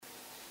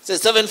Say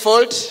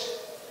sevenfold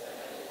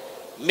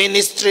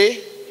ministry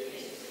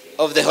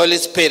of the Holy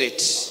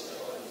Spirit.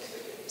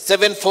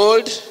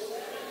 Sevenfold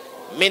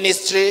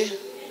ministry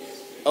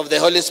of the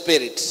Holy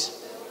Spirit.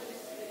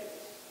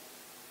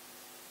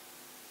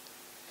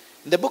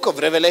 In the book of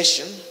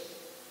Revelation,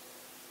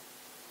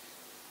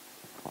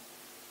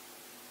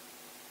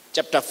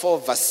 chapter 4,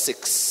 verse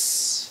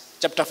 6.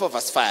 Chapter 4,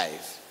 verse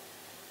 5.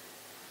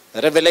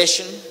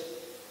 Revelation,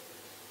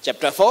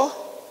 chapter 4,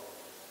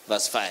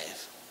 verse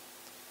 5.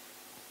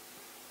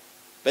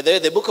 By the way,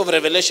 the book of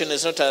Revelation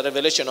is not a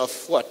revelation of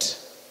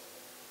what?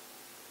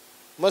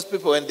 Most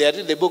people, when they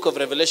read the book of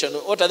Revelation,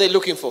 what are they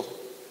looking for?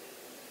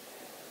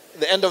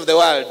 The end of the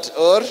world,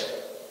 or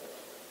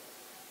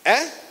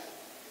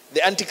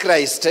the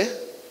Antichrist.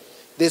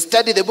 They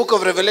study the book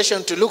of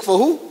Revelation to look for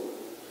who?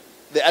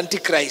 The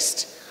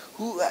Antichrist.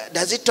 Who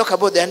does it talk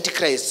about the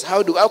Antichrist?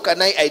 How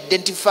can I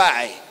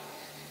identify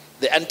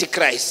the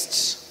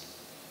Antichrist?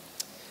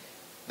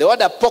 The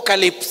word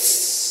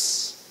apocalypse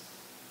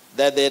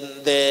that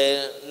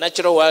the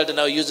natural world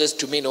now uses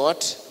to mean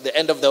what? The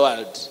end of the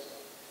world.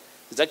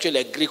 It's actually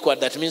a Greek word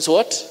that means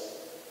what?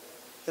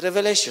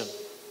 Revelation.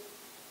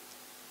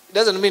 It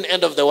doesn't mean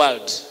end of the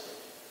world.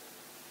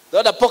 The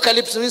word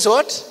apocalypse means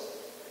what?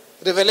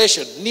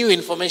 Revelation, new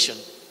information.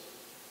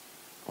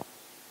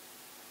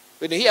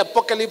 When you hear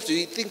apocalypse,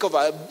 you think of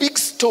a big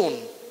stone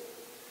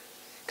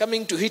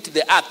coming to hit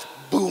the earth.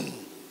 Boom.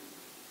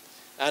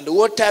 And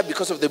water,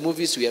 because of the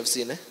movies we have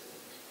seen.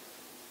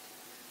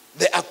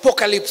 The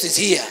apocalypse is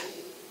here.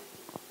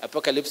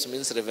 Apocalypse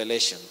means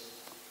revelation.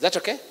 Is that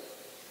okay?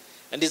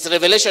 And it's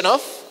revelation of?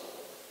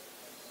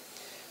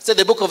 So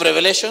the book of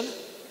Revelation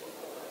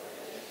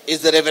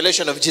is the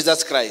revelation of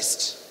Jesus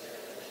Christ.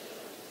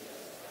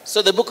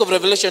 So the book of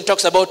Revelation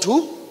talks about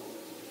who?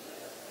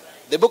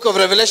 The book of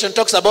Revelation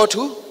talks about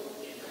who?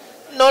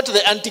 Not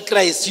the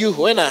Antichrist, you.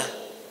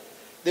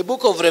 The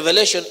book of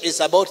Revelation is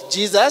about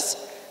Jesus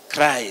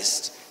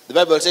Christ. The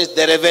Bible says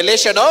the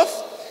revelation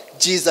of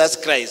Jesus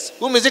Christ.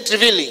 Whom is it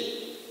revealing?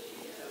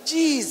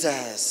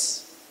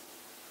 Jesus.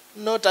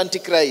 Not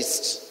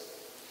Antichrist.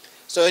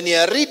 So when you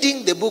are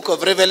reading the book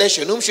of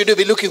Revelation, whom should you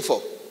be looking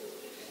for?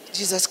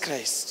 Jesus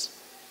Christ.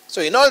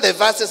 So in all the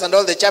verses and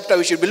all the chapter,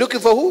 we should be looking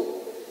for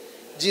who?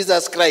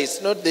 Jesus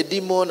Christ, not the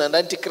demon and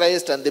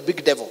Antichrist and the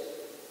big devil.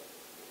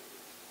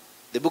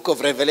 The book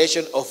of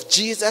Revelation of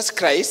Jesus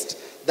Christ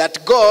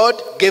that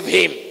God gave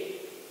him.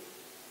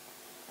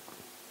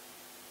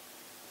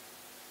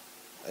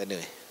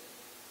 Anyway.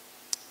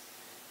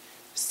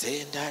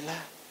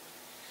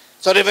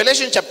 So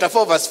Revelation chapter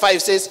 4 verse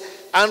 5 says,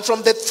 and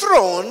from the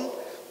throne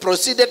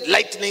proceeded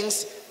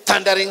lightnings,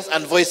 thunderings,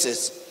 and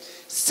voices.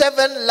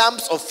 7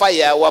 lamps of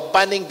fire were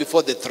burning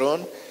before the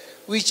throne,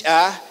 which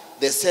are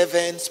the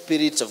 7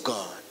 spirits of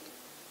God.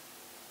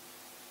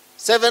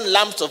 7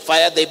 lamps of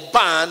fire, they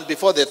burn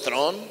before the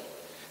throne.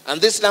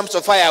 And these lamps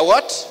of fire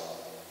what?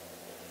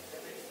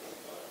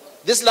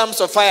 These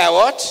lamps of fire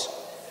what?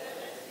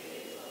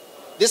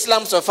 These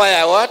lamps of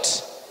fire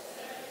what?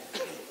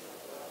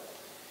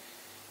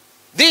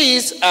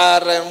 These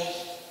are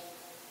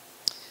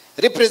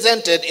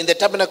represented in the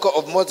tabernacle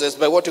of Moses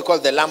by what we call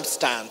the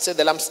lampstand. Say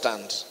the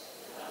lampstand.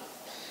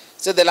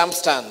 Say the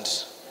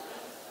lampstand.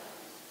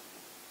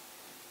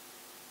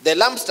 The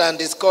lampstand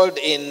is called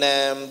in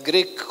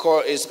Greek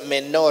is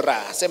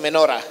menorah. Say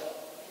menorah.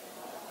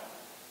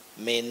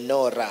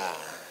 Menorah.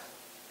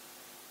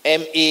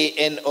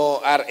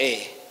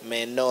 M-E-N-O-R-A.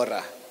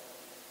 Menorah.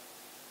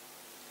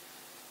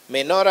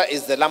 Menorah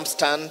is the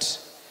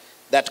lampstand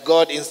that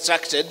God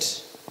instructed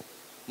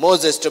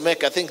Moses to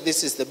make. I think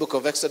this is the book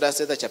of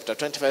Exodus, either chapter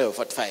 25 or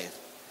 45.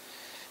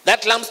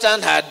 That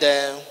lampstand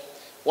had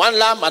one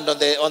lamp, and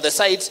on the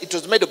sides it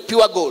was made of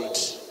pure gold.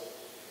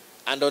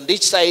 And on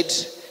each side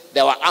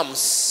there were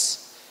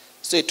arms.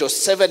 So it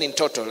was 7 in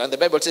total. And the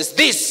Bible says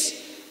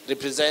this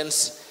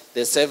represents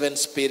the 7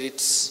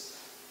 spirits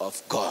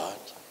of God.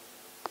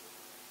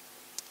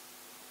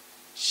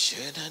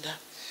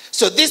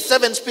 So these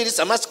 7 spirits,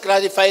 I must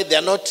clarify, they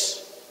are not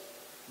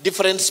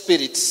different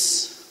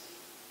spirits.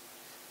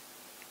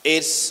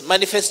 It's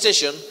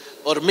manifestation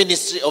or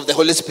ministry of the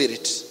Holy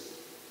Spirit.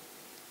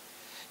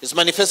 It's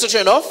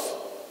manifestation of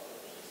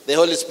the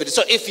Holy Spirit.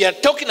 So if you are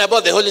talking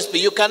about the Holy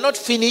Spirit, you cannot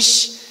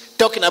finish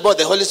talking about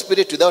the Holy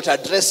Spirit without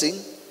addressing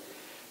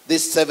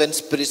these 7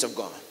 spirits of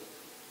God.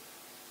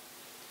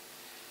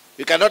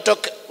 We cannot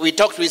talk.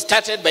 We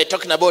started by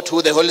talking about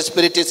who the Holy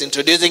Spirit is,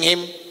 introducing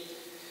him.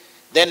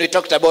 Then we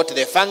talked about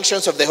the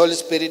functions of the Holy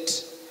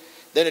Spirit.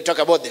 Then we talked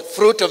about the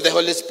fruit of the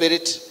Holy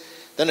Spirit.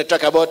 Then we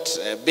talked about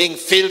being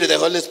filled with the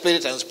Holy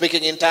Spirit and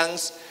speaking in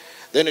tongues.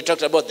 Then we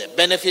talked about the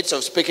benefits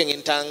of speaking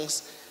in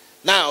tongues.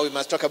 Now we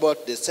must talk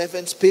about the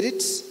 7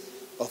 spirits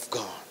of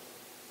God.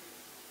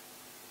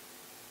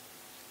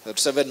 The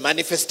 7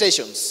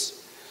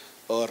 manifestations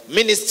or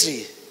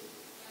ministry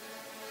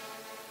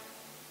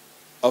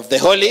of the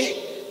Holy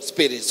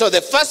Spirit. So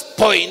the first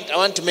point I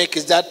want to make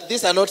is that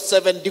these are not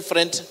 7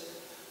 different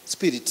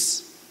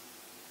spirits.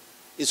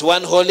 It's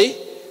one Holy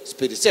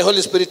Spirit. Say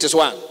Holy Spirit is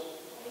one.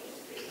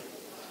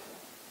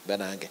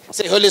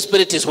 Say, Holy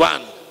Spirit is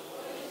one.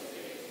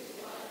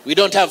 We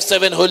don't have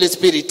 7 Holy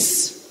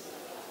Spirits.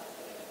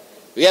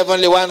 We have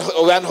only one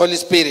Holy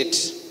Spirit.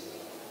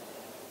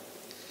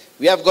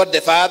 We have God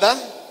the Father,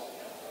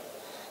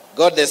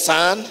 God the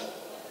Son,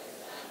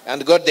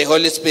 and God the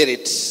Holy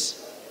Spirit.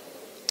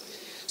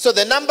 So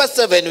the number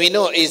 7 we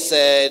know is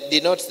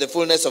denotes the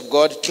fullness of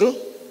God. True.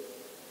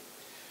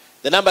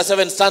 The number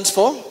 7 stands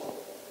for?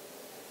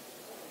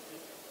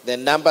 The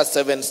number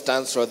 7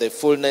 stands for the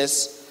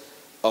fullness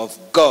of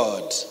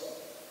God.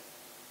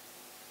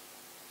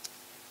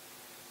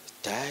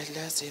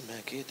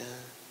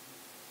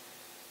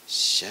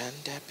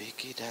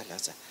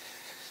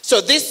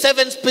 So these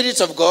 7 spirits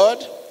of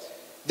God,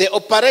 they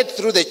operate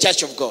through the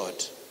church of God.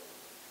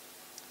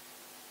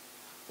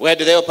 Where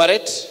do they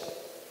operate?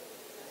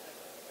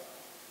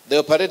 They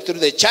operate through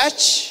the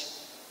church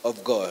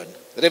of God.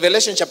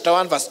 Revelation chapter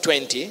 1 verse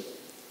 20.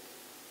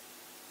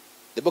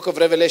 The book of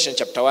Revelation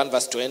chapter 1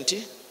 verse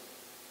 20.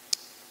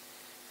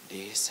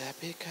 It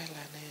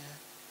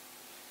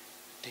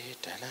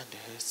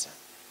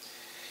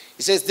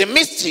says, the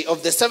mystery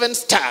of the 7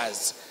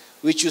 stars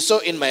which you saw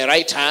in my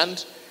right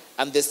hand,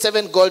 and the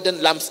 7 golden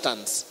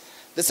lampstands.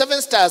 The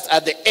 7 stars are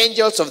the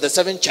angels of the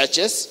 7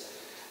 churches,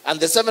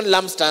 and the 7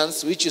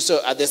 lampstands which you saw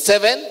are the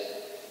 7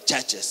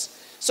 churches.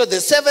 So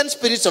the 7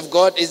 spirits of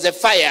God is the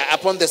fire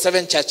upon the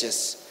 7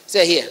 churches.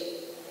 Say here.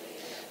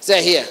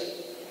 Say here.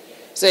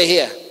 Say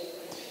here.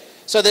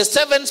 So the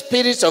 7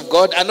 spirits of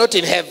God are not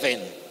in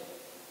heaven.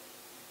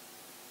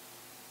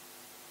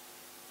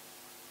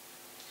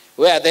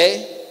 Where are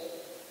they?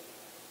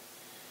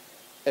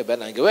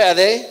 Where are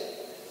they?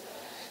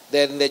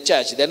 They're in the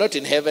church. They're not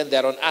in heaven,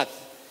 they're on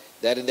earth.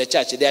 They're in the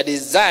church. They are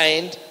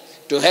designed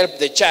to help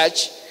the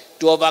church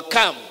to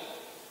overcome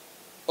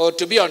or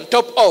to be on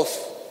top of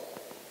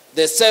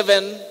the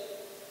 7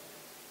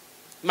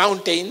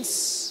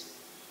 mountains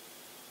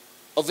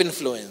of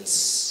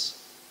influence.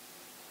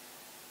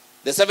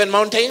 The 7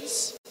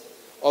 mountains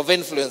of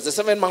influence. The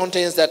 7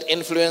 mountains that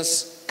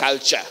influence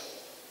culture.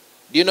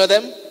 Do you know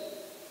them?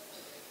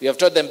 We have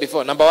taught them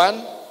before. Number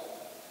 1.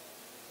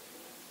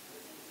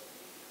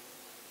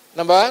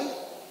 Number 1.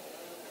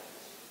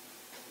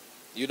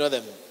 You know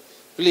them.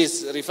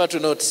 Please refer to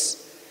notes.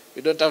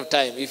 We don't have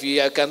time. If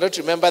you cannot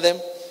remember them.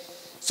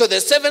 So the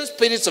 7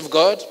 spirits of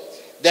God,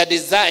 they are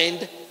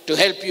designed to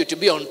help you to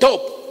be on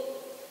top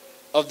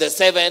of the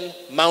 7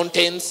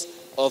 mountains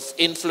of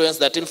influence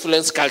that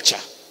influence culture.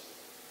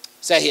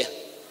 Say here.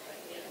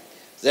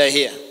 Say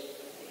here.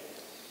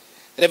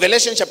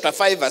 Revelation chapter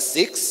 5 verse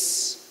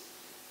 6.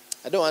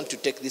 I don't want to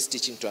take this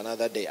teaching to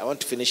another day. I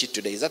want to finish it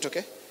today. Is that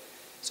okay?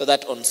 So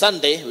that on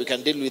Sunday we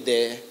can deal with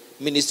the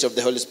ministry of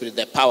the Holy Spirit,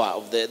 the power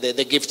of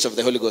the gifts of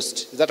the Holy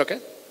Ghost. Is that okay?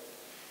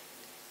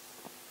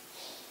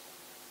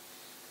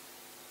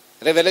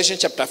 Revelation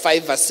chapter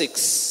 5 verse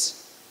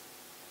 6.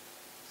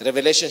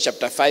 Revelation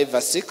chapter 5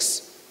 verse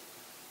 6.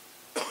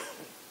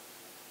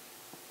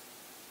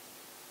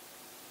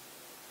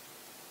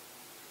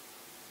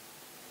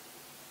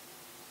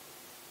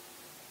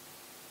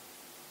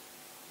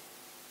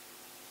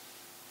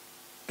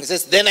 It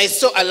says, then I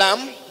saw a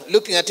lamb,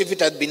 looking at if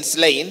it had been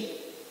slain,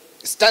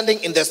 standing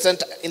in the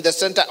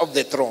center of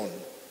the throne,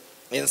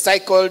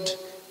 encircled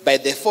by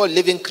the 4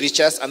 living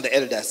creatures and the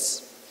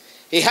elders.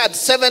 He had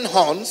 7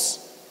 horns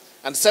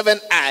and 7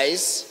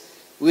 eyes,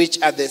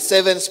 which are the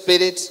 7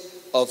 spirits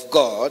of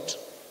God.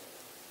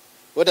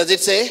 What does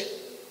it say?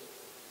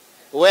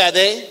 Where are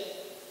they?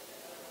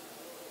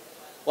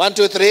 1,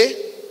 2, 3.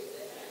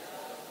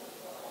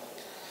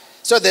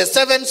 So the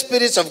 7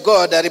 spirits of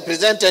God are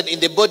represented in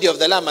the body of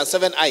the Lamb as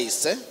 7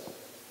 eyes.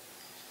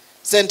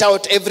 Sent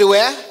out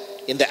everywhere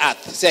in the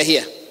earth. Say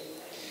here.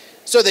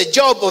 So the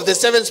job of the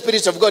 7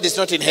 spirits of God is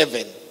not in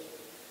heaven.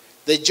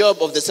 The job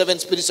of the 7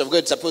 spirits of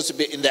God is supposed to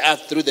be in the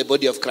earth through the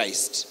body of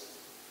Christ.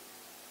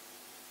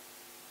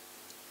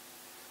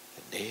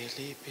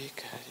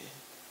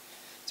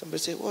 Somebody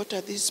say, what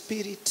are these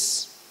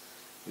spirits?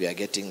 We are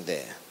getting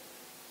there.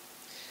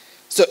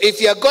 So if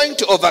you are going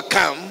to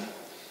overcome,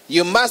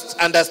 you must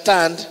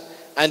understand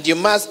and you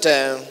must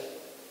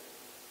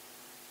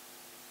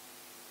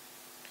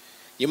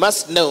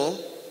know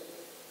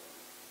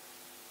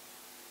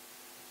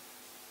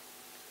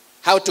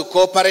how to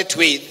cooperate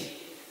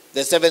with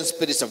the 7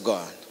 spirits of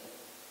God.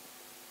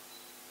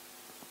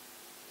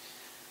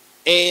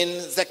 In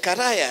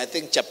Zechariah, I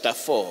think chapter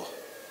 4,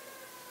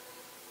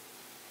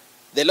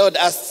 the Lord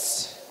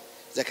asked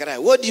Zechariah,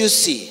 what do you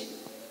see? He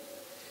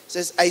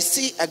says, I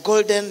see a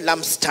golden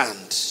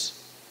lampstand.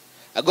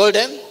 A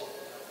golden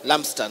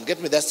lampstand.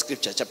 Get me that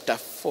scripture, chapter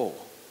 4.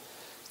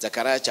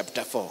 Zechariah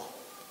chapter 4.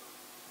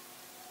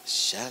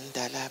 Say,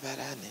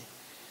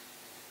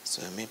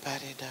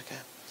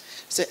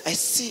 I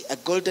see a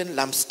golden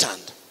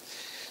lampstand.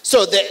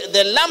 So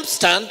the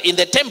lampstand in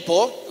the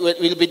temple,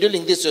 we'll be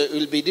doing this,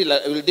 we'll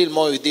deal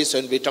more with this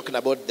when we're talking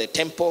about the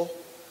temple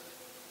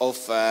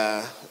of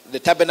the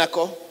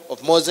tabernacle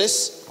of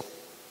Moses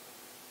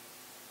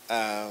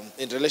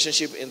in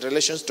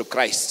relations to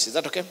Christ. Is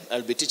that okay?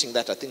 I'll be teaching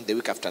that, I think, the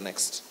week after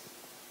next.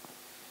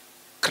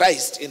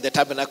 Christ in the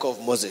tabernacle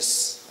of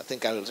Moses. I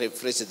think I'll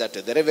rephrase it that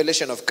way. The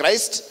revelation of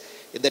Christ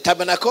in the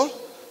tabernacle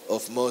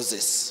of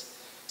Moses.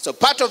 So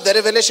part of the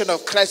revelation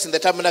of Christ in the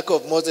tabernacle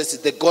of Moses is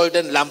the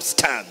golden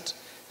lampstand.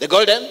 The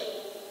golden?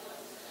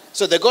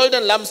 So the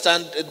golden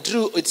lampstand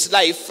drew its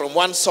life from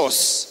one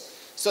source.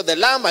 So the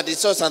lamp and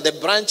its source and the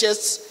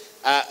branches,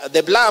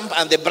 the lamp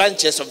and the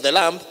branches of the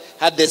lamp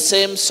had the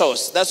same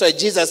source. That's why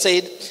Jesus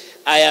said,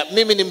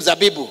 Mimi ni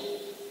mzabibu.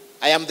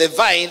 I am the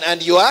vine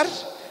and you are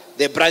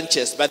the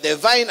branches. But the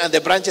vine and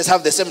the branches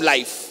have the same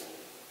life.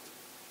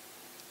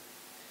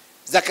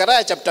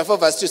 Zechariah chapter 4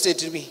 verse 2 said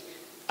to me,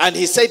 and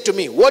he said to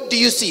me, what do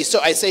you see? So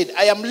I said,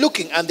 I am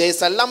looking, and there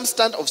is a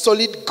lampstand of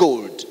solid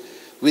gold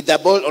with a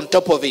bowl on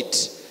top of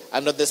it.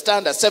 And on the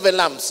stand are 7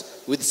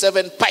 lamps with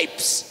 7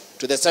 pipes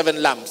to the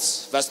 7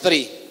 lamps. Verse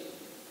 3.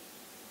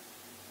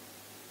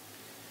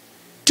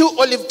 2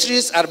 olive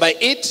trees are by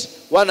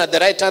it, one at the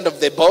right hand of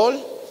the bowl,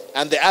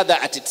 and the other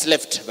at its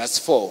left. Verse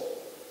 4.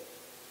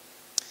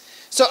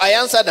 So I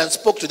answered and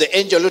spoke to the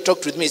angel who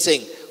talked with me,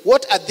 saying,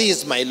 what are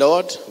these, my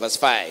Lord? Verse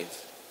 5.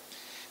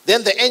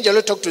 Then the angel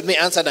who talked with me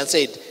answered and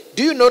said,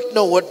 do you not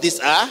know what these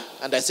are?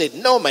 And I said,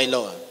 no, my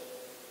Lord.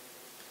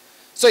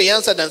 So he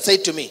answered and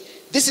said to me,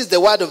 this is the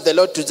word of the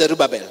Lord to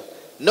Zerubbabel.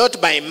 Not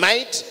by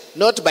might,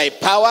 not by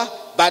power,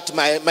 but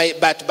by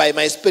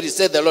my spirit,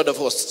 said the Lord of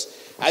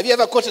hosts. Have you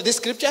ever quoted this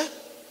scripture?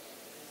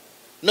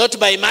 Not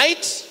by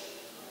might,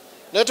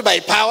 not by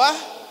power,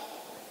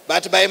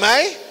 but by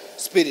my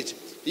spirit.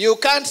 You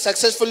can't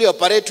successfully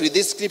operate with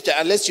this scripture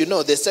unless you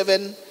know the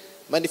 7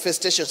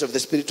 manifestations of the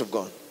Spirit of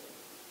God.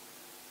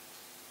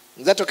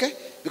 Is that okay?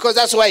 Because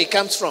that's where it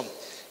comes from.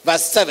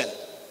 Verse 7.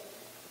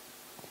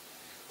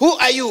 Who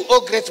are you,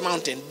 O great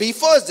mountain?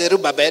 Before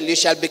Zerubbabel you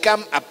shall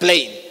become a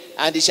plain,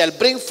 and he shall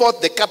bring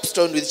forth the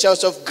capstone with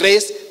shouts of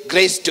grace,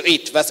 grace to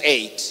it. Verse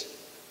 8.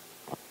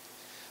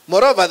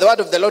 Moreover, the word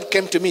of the Lord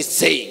came to me,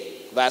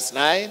 saying, verse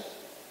 9,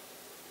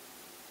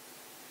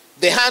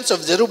 the hands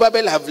of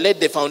Zerubbabel have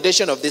laid the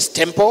foundation of this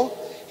temple.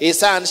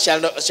 His hands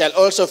shall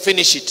also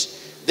finish it.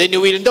 Then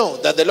you will know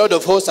that the Lord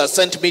of hosts has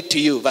sent me to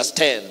you. Verse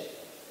 10.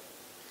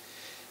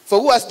 For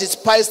who has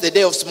despised the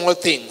day of small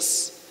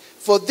things?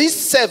 For these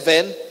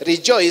 7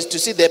 rejoice to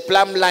see the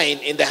plumb line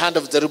in the hand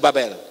of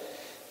Zerubbabel.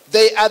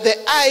 They are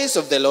the eyes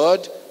of the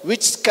Lord,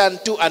 which scan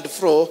to and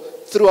fro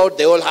throughout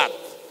the whole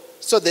earth.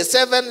 So the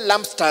 7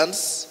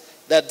 lampstands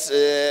that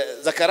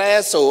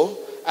Zechariah saw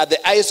are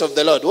the eyes of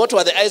the Lord. What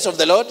were the eyes of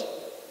the Lord?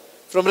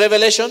 From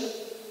Revelation?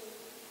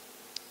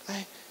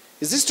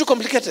 Is this too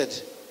complicated?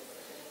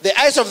 The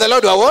eyes of the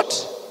Lord were what?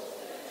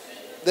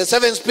 The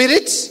 7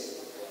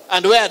 spirits.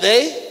 And where are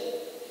they?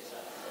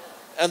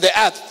 And the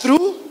earth.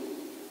 Through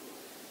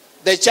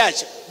the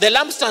church. The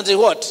lampstand is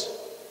what?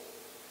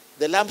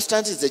 The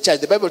lampstand is the church.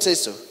 The Bible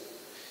says so.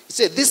 It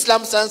says these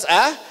lampstands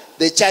are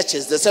the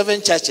churches, the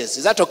 7 churches.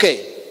 Is that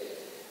okay?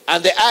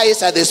 And the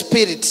eyes are the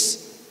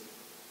spirits.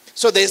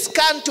 So they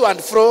scan to and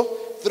fro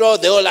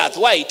throughout the whole earth.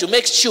 Why? To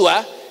make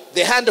sure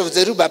the hand of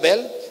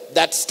Zerubbabel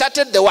that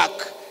started the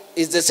work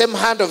is the same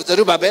hand of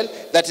Zerubbabel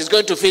that is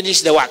going to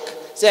finish the work.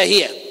 Say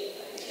here.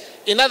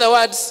 In other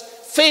words,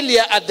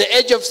 failure at the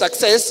edge of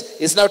success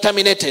is now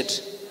terminated.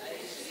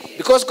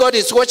 Because God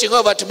is watching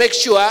over to make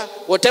sure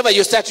whatever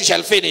you start, you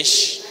shall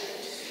finish.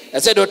 I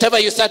said, whatever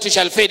you start, you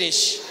shall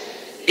finish.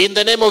 In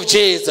the name of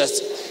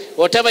Jesus.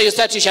 Whatever you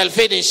start, you shall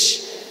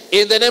finish.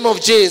 In the name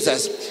of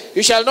Jesus.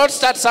 You shall not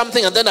start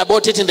something and then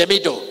abort it in the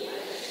middle.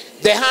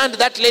 The hand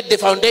that laid the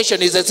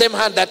foundation is the same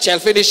hand that shall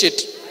finish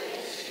it.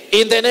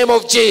 In the name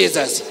of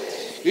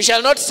Jesus. You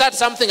shall not start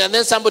something and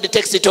then somebody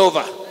takes it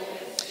over.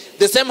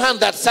 The same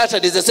hand that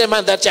started is the same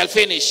hand that shall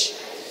finish.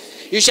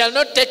 You shall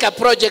not take a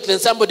project and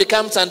somebody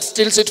comes and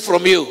steals it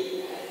from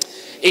you.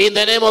 In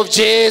the name of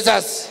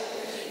Jesus.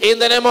 In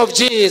the name of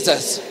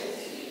Jesus.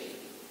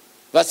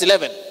 Verse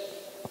 11.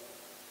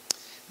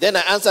 Then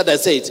I answered and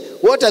said,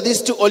 what are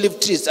these 2 olive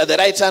trees at the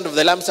right hand of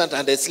the lampstand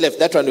and its left?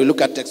 That one we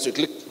look at next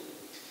week.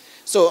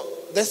 So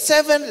the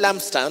 7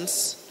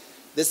 lampstands,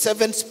 the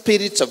 7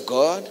 spirits of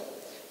God,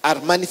 are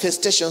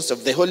manifestations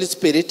of the Holy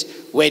Spirit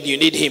when you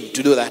need him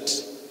to do that.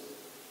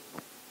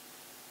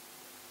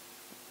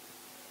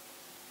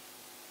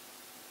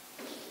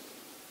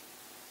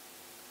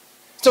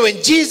 So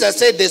when Jesus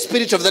said the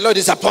Spirit of the Lord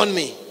is upon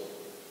me,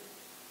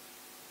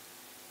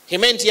 he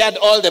meant he had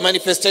all the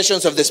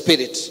manifestations of the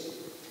Spirit.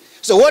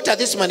 So what are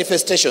these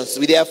manifestations?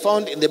 They are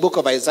found in the book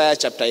of Isaiah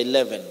chapter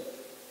 11.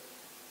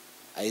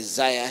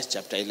 Isaiah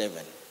chapter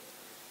 11.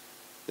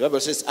 The Bible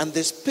says, and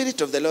the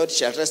Spirit of the Lord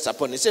shall rest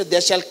upon him. It says,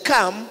 there shall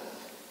come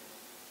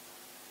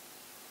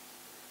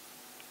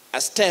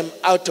a stem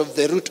out of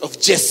the root of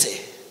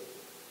Jesse,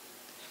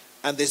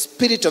 and the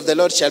Spirit of the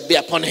Lord shall be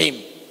upon him.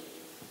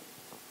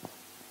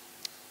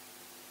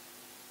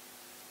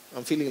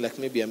 I'm feeling like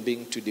maybe I'm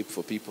being too deep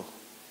for people.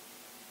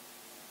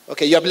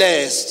 Okay, you're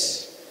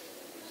blessed.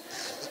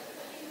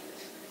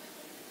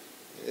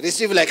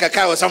 Receive like a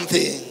cow or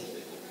something.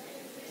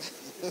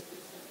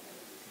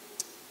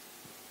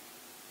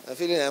 I'm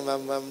feeling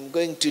I'm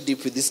going too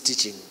deep with this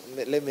teaching.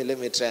 Let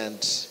me try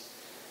and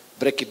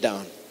break it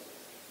down.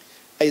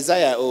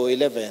 Isaiah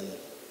 11.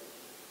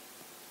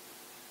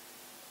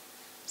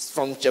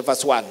 From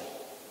verse 1.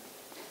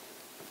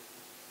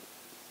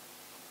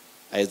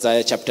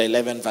 Isaiah chapter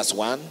 11 verse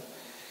 1.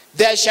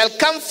 There shall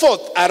come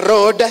forth a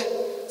rod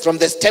from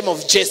the stem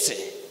of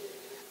Jesse,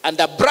 and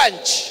a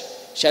branch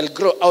shall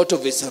grow out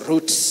of his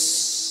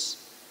roots.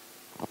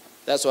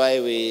 That's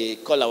why we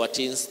call our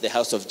teens the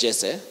house of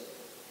Jesse,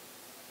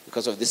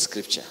 because of this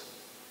scripture.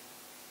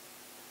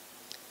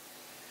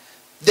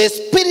 The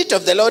Spirit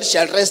of the Lord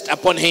shall rest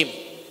upon him.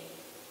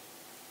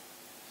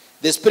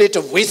 The Spirit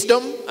of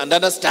wisdom and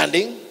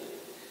understanding,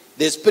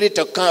 the Spirit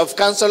of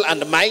counsel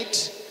and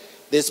might,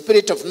 the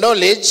Spirit of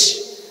knowledge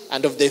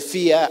and of the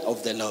fear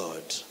of the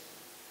Lord.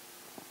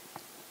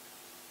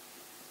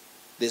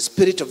 The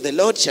Spirit of the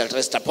Lord shall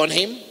rest upon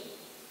him.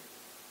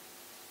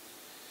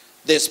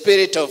 The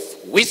Spirit of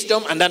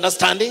wisdom and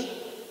understanding,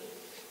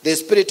 the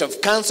Spirit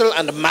of counsel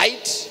and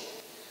might,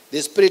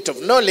 the Spirit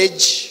of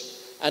knowledge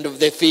and of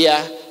the fear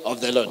of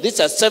the Lord. These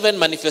are 7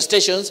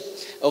 manifestations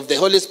of the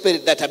Holy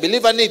Spirit that a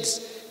believer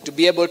needs to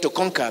be able to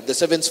conquer the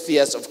 7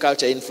 spheres of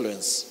culture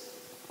influence.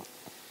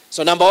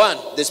 So number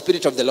 1, the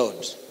Spirit of the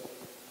Lord.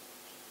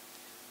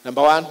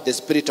 Number 1, the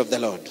Spirit of the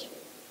Lord.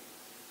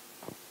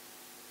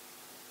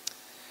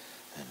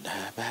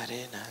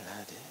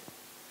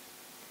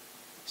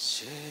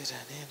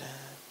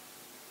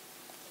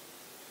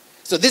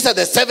 So these are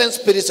the 7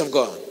 spirits of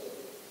God.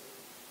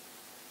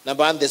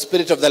 Number 1, the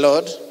Spirit of the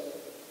Lord.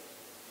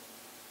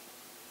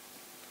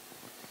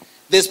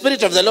 The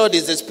Spirit of the Lord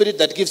is the Spirit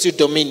that gives you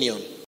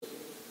dominion.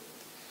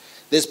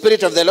 The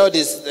Spirit of the Lord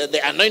is the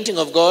anointing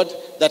of God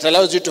that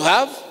allows you to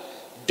have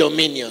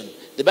dominion.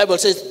 The Bible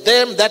says,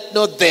 them that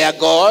know their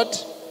God,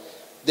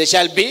 they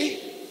shall be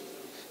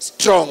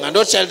strong. And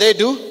what shall they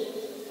do?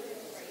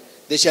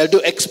 They shall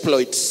do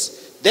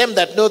exploits. Them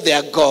that know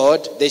their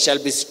God, they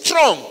shall be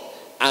strong,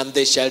 and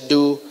they shall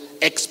do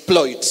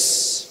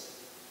exploits.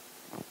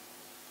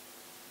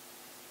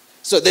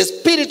 So the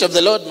Spirit of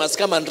the Lord must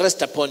come and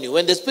rest upon you.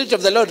 When the Spirit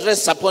of the Lord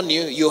rests upon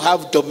you, you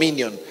have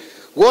dominion.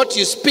 What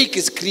you speak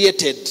is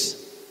created.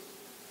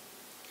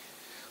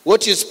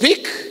 What you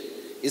speak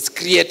is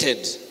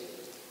created.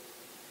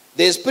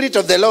 The Spirit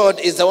of the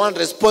Lord is the one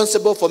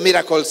responsible for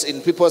miracles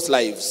in people's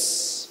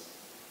lives.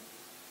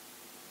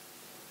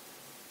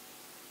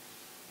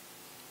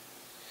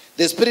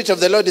 The Spirit of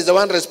the Lord is the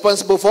one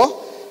responsible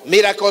for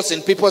miracles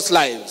in people's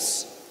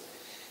lives.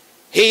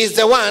 He is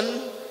the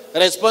one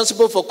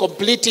responsible for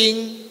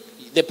completing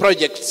the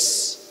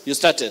projects you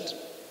started.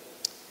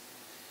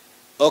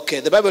 Okay,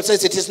 the Bible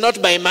says it is not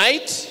by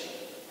might,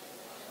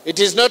 it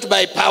is not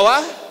by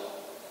power,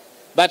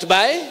 but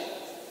by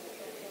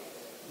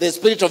the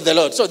Spirit of the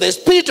Lord. So the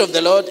Spirit of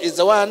the Lord is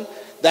the one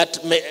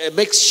that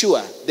makes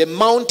sure the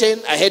mountain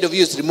ahead of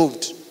you is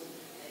removed.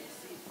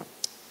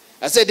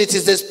 I said it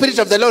is the Spirit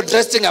of the Lord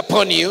resting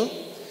upon you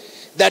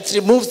that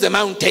removes the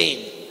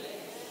mountain.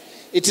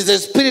 It is the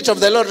Spirit of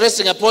the Lord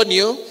resting upon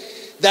you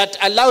that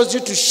allows you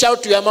to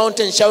shout to your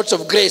mountain shouts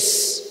of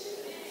grace.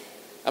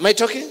 Am I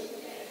talking?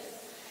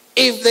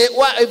 If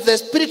the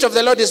Spirit of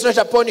the Lord is not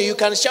upon you, you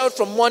can shout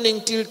from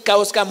morning till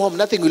cows come home.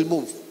 Nothing will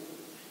move.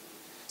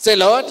 Say,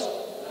 Lord,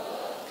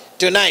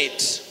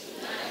 tonight,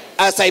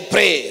 as I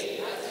pray,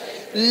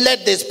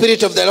 let the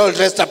Spirit of the Lord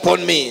rest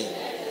upon me.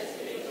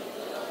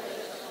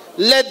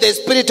 Let the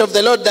Spirit of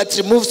the Lord that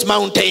removes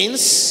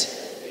mountains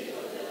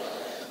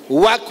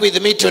work with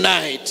me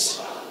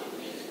tonight.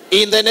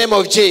 In the name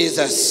of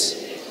Jesus.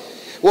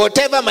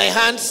 Whatever my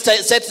hand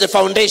sets the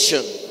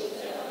foundation,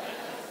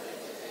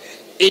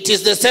 it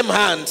is the same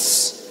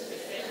hands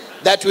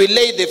that will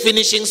lay the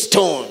finishing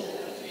stone.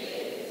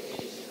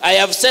 I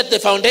have set the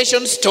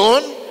foundation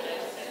stone.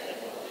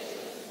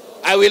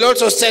 I will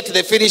also set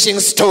the finishing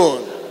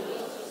stone.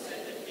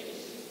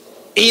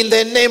 In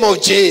the name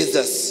of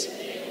Jesus.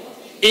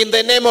 In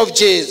the name of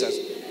Jesus.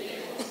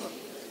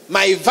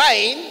 My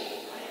vine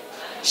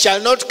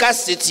shall not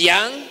cast its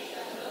young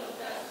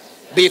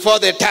before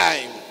the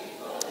time.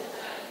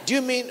 Do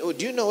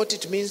you know what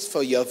it means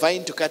for your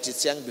vine to cut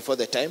its young before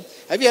the time?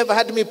 Have you ever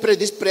had me pray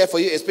this prayer for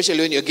you, especially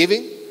when you're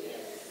giving?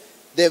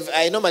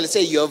 I normally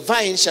say your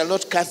vine shall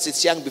not cast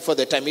its young before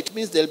the time. It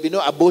means there will be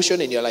no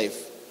abortion in your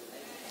life.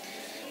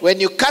 When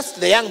you cast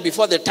the young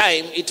before the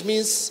time, it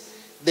means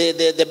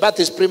the birth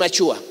is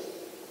premature.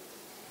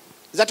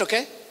 Is that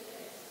okay?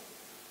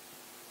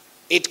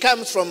 It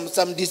comes from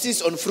some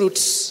disease on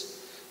fruits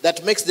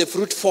that makes the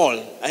fruit fall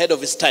ahead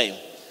of its time.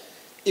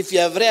 If you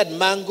have read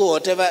mango or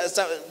whatever,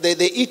 they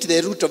eat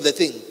the root of the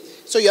thing.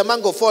 So your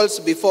mango falls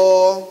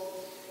before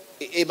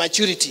a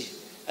maturity.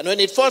 And when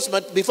it falls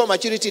before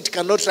maturity, it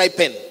cannot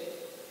ripen.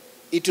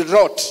 It will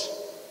rot.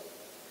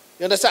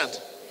 You understand?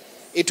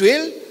 It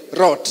will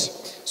rot.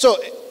 So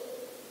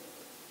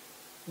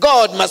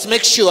God must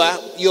make sure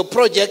your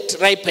project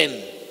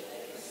ripens.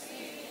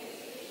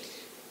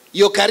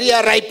 Your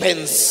career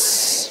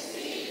ripens.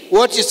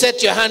 What you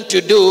set your hand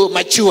to do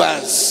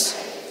matures.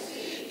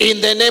 In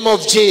the name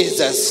of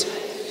Jesus.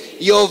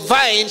 Your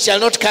vine shall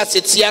not cast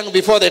its young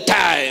before the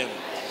time.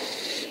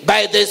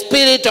 By the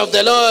Spirit of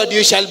the Lord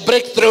you shall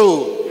break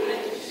through.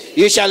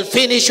 You shall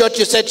finish what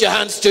you set your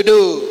hands to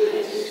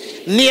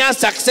do. Near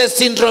success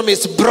syndrome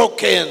is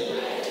broken.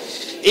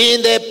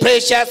 In the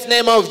precious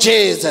name of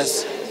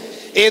Jesus.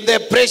 In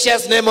the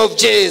precious name of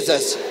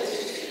Jesus.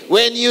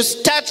 When you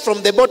start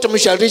from the bottom, you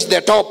shall reach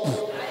the top.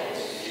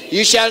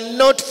 You shall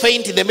not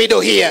faint in the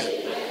middle here.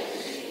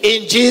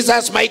 In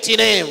Jesus' mighty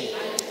name.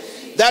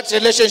 That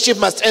relationship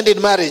must end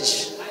in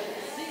marriage.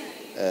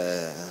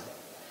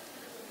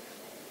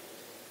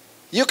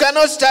 You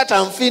cannot start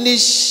and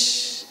finish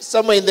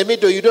somewhere in the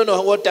middle. You don't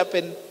know what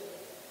happened.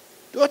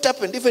 What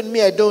happened? Even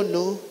me, I don't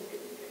know.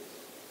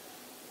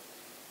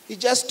 He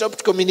just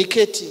stopped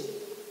communicating.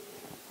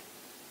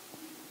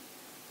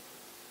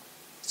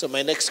 So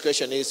my next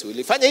question is, will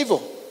he find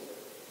evil?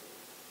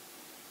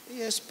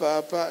 Yes,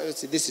 Papa.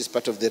 See, this is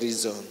part of the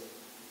reason.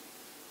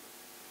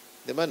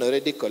 The man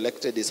already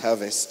collected his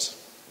harvest.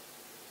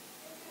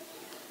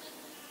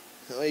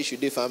 Why should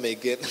he farm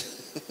again?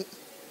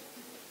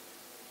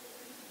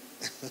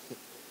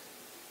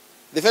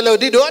 The fellow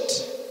did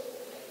what?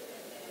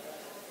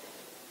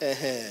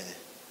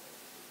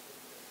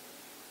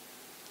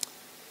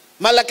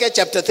 Malachi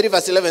chapter 3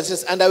 verse 11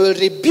 says, and I will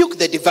rebuke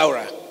the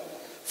devourer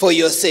for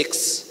your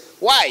sakes.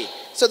 Why?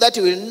 So that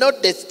you will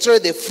not destroy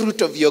the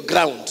fruit of your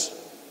ground.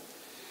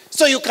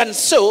 So you can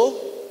sow,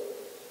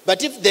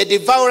 but if the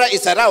devourer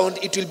is around,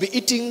 it will be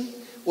eating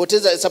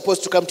whatever is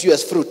supposed to come to you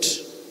as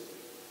fruit.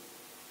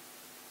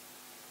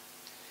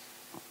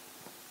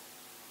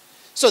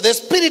 So the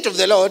Spirit of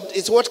the Lord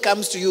is what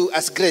comes to you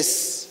as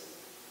grace.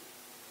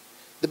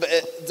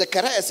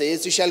 Zechariah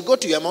says, you shall go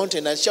to your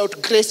mountain and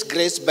shout grace,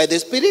 grace by the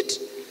Spirit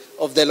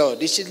of the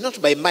Lord. It is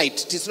not by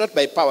might, it is not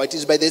by power, it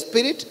is by the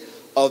Spirit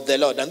of the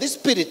Lord. And this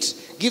Spirit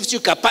gives you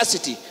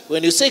capacity.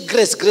 When you say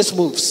grace, grace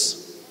moves.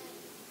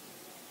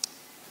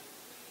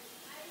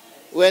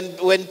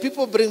 When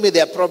people bring me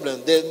their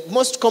problem, the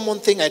most common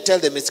thing I tell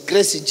them is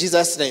grace in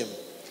Jesus' name.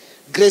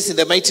 Grace in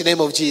the mighty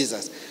name of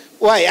Jesus.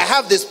 Why? I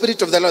have the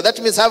Spirit of the Lord.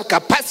 That means I have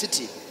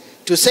capacity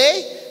to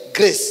say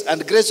grace.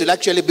 And grace will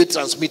actually be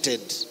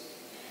transmitted.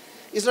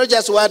 It's not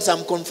just words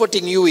I'm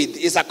comforting you with.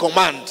 It's a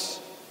command.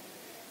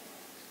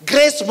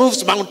 Grace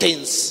moves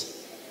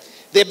mountains.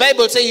 The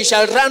Bible says you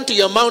shall run to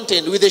your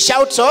mountain with the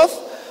shouts of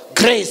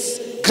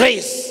grace,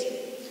 grace.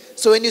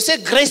 So when you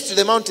say grace to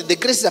the mountain, the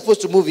grace is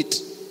supposed to move it.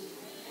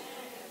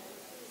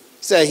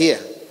 Say here.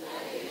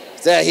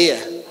 Say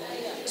here.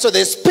 So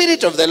the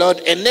Spirit of the Lord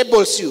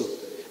enables you,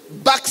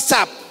 backs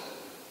up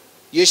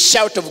your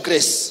shout of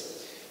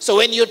grace. So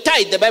when you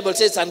tithe, the Bible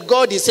says, and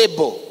God is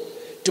able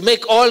to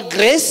make all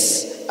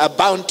grace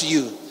abound to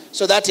you,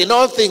 so that in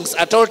all things,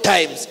 at all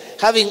times,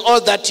 having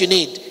all that you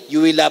need,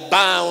 you will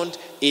abound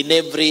in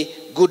every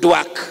good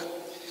work.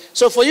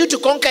 So for you to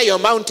conquer your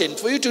mountain,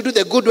 for you to do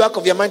the good work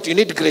of your mountain, you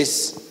need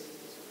grace.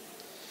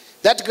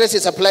 That grace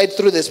is applied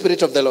through the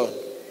Spirit of the Lord.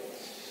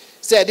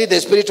 Say, I need the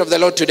Spirit of the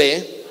Lord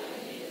today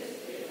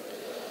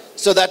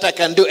so that I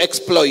can do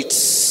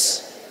exploits.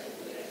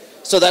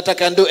 So that I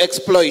can do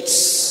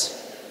exploits.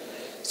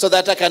 So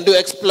that I can do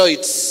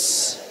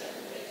exploits.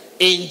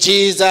 In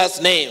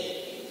Jesus' name.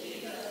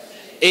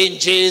 In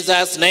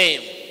Jesus'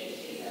 name.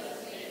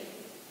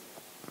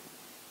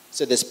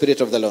 Say the Spirit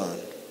of the Lord.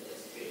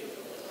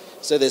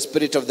 Say the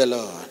Spirit of the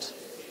Lord.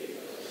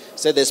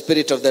 Say the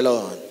Spirit of the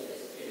Lord.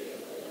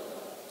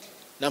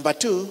 Number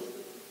 2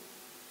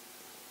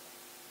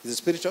 is the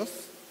Spirit of?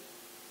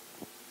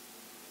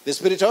 The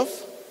Spirit of?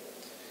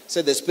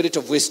 Say the Spirit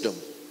of wisdom.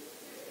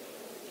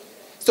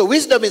 So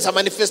wisdom is a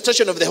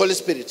manifestation of the Holy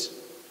Spirit.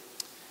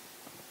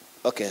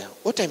 Okay,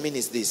 what I mean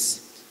is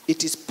this.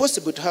 It is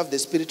possible to have the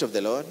Spirit of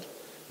the Lord,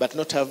 but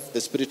not have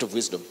the Spirit of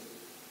wisdom.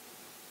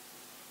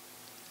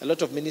 A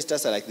lot of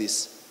ministers are like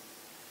this.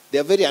 They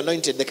are very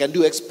anointed. They can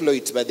do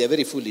exploits, but they are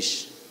very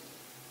foolish.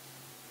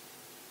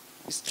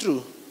 It's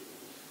true.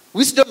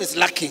 Wisdom is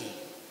lacking.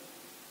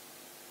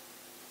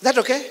 Is that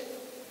okay?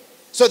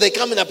 So they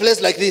come in a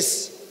place like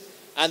this,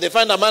 and they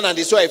find a man and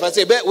his wife and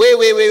say,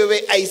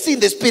 wait. I see in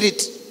the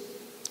Spirit.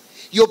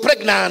 You're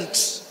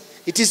pregnant.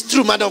 It is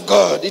true, man of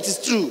God. It is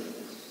true.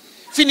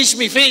 Finish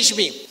me.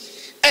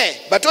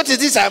 But what is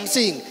this I'm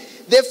seeing?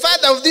 The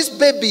father of this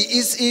baby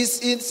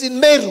is in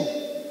Meru.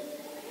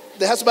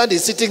 The husband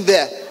is sitting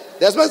there.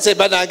 The husband said,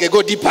 Banange,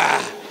 go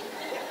deeper.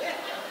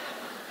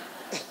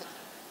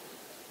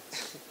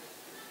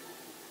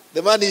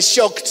 The man is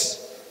shocked.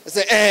 I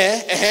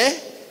say,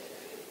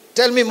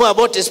 Tell me more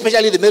about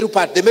especially the Meru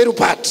part. The Meru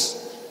part.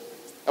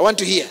 I want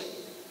to hear.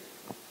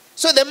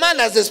 So the man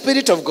has the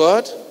Spirit of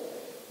God,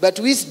 but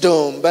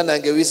wisdom,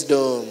 Banange,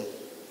 wisdom.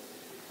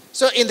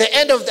 So at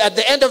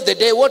the end of the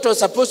day, what was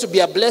supposed to be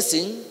a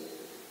blessing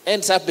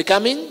ends up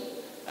becoming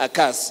a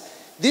curse.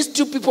 These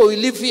two people will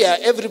live here,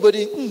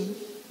 everybody.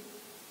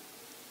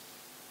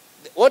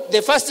 What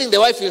the first thing the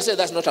wife will say,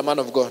 that's not a man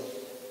of God.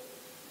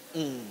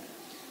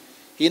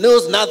 He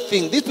knows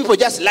nothing. These people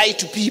just lie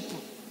to people.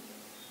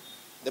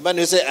 The man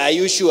will say, are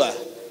you sure?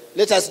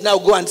 Let us now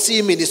go and see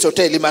him in his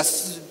hotel. He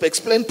must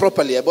explain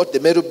properly about the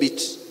Meru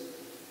bit.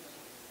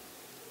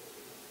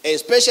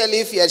 Especially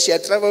if she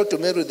had traveled to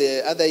Meru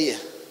the other year.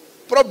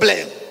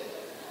 Problem.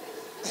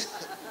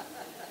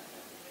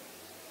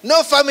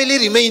 No family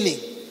remaining.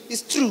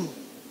 It's true.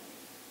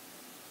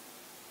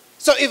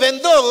 So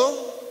even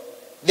though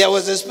there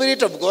was a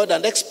Spirit of God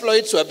and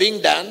exploits were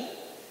being done,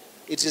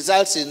 it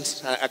results in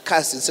a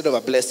curse instead of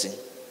a blessing.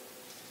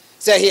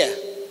 Say here.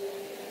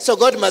 So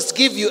God must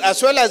give you,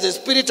 as well as the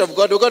Spirit of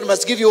God, God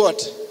must give you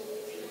what?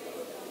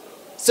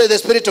 Say the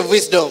Spirit of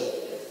wisdom.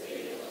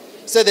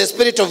 Say the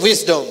Spirit of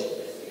wisdom.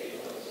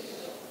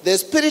 The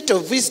Spirit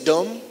of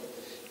wisdom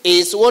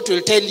is what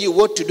will tell you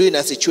what to do in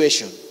a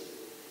situation.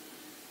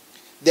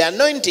 The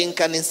anointing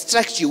can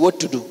instruct you what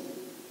to do.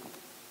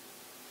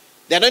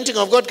 The anointing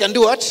of God can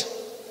do what?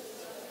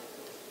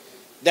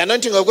 The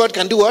anointing of God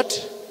can do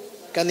what?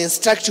 Can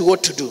instruct you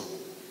what to do.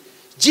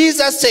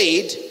 Jesus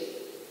said,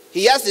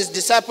 he asked his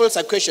disciples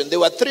a question. They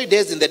were 3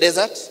 days in the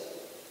desert,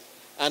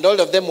 and all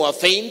of them were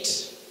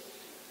faint.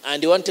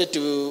 And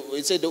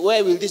he said,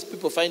 where will these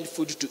people find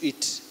food to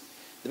eat?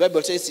 The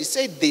Bible says he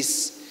said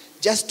this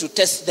just to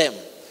test them,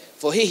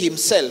 for he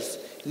himself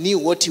knew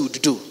what he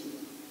would do.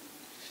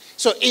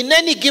 So in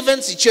any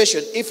given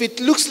situation, if it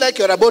looks like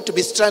you're about to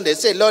be stranded,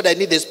 say, Lord, I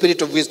need the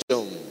Spirit of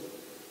wisdom.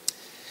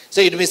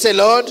 So you may say,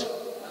 Lord,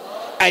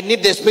 I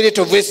need the Spirit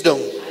of wisdom.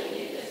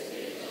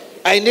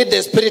 I need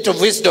the Spirit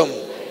of wisdom.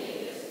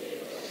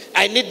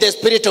 I need the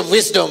Spirit of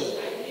wisdom.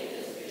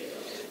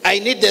 I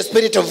need the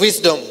Spirit of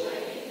wisdom.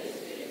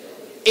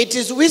 It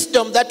is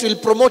wisdom that will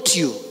promote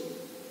you.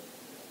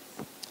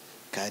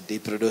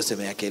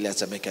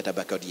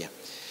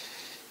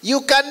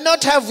 You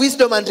cannot have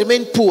wisdom and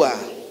remain poor.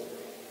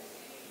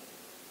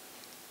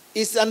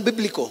 It's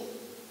unbiblical.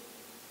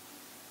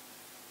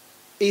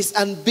 It's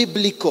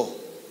unbiblical.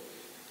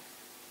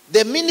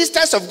 The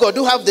ministers of God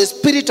who have the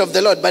Spirit of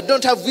the Lord but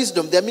don't have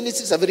wisdom, their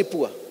ministries are very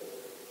poor.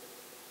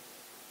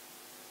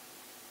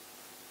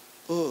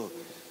 Oh.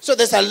 So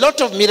there's a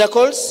lot of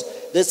miracles,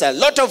 there's a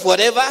lot of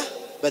whatever,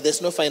 but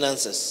there's no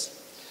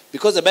finances.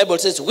 Because the Bible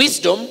says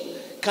wisdom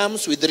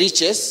comes with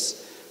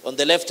riches on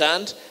the left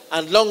hand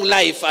and long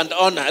life and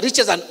honor.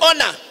 Riches and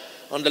honor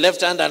on the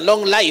left hand and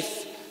long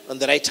life on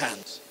the right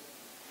hand.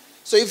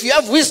 So if you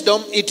have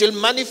wisdom, it will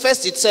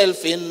manifest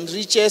itself in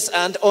riches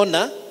and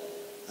honor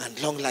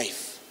and long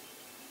life.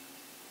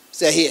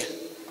 Say here.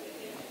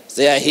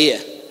 Say here.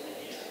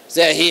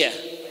 Say here.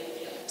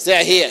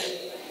 Say here.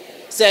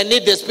 Say, I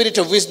need the Spirit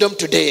of wisdom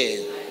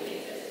today.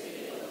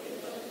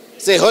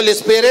 Say, Holy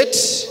Spirit,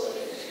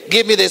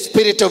 give me the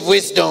Spirit of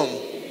wisdom.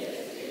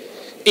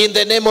 In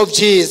the name of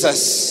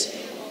Jesus.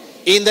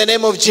 In the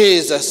name of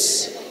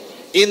Jesus.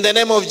 In the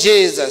name of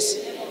Jesus.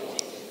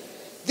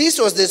 This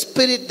was the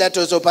spirit that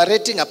was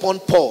operating upon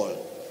Paul.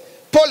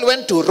 Paul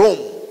went to Rome.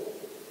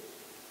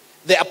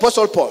 The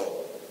Apostle Paul.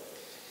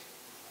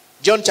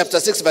 John chapter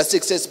 6 verse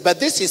 6 says, but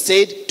this he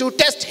said to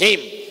test him,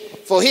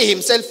 for he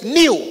himself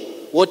knew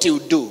what he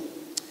would do.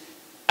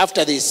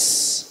 After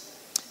this,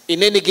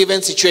 in any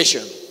given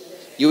situation,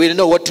 you will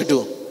know what to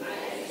do.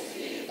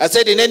 I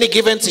said in any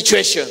given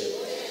situation,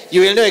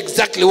 you will know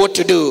exactly what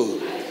to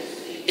do.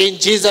 In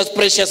Jesus'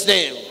 precious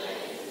name.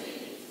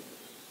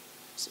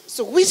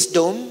 So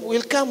wisdom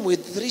will come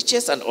with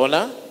riches and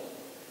honor,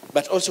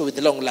 but also with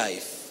long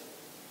life.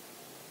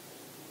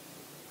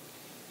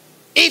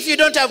 If you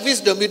don't have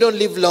wisdom, you don't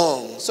live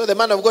long. So the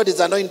man of God is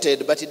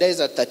anointed, but he dies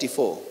at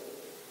 34.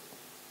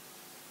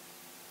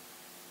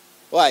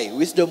 Why?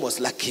 Wisdom was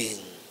lacking.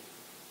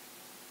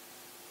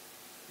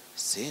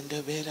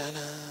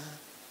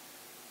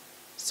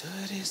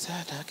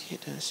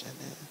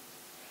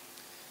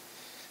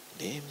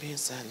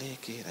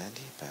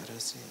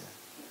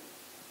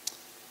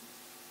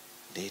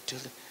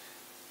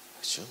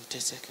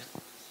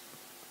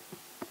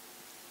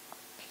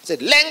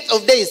 Said length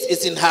of days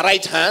is in her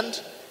right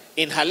hand,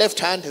 in her left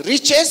hand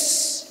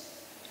riches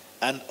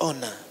and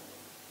honor.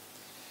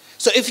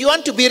 So if you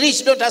want to be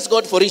rich, don't ask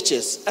God for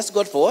riches. Ask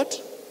God for what?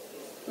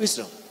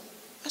 Wisdom.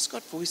 Ask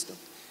God for wisdom.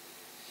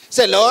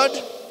 Say, Lord,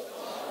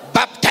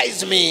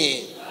 baptize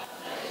me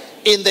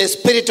in the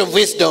Spirit of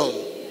wisdom.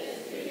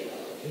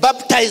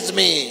 Baptize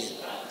me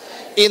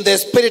in the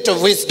Spirit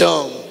of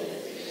wisdom.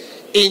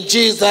 In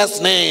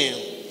Jesus' name.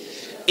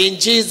 In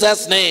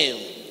Jesus' name.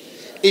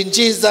 In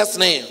Jesus'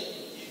 name.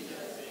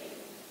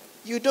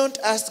 You don't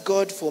ask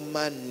God for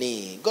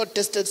money. God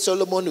tested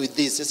Solomon with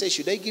this. He said,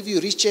 should I give you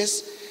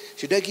riches?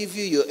 Should I give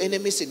you your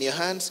enemies in your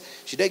hands?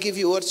 Should I give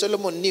you what?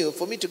 Solomon knew,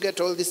 for me to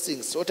get all these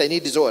things, what I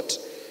need is what?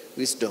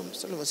 Wisdom.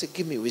 Solomon said,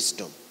 give me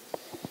wisdom.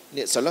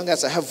 So long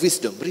as I have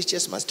wisdom,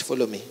 riches must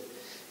follow me.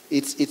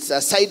 It's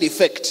a side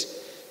effect.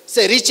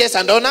 Say, riches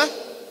and honor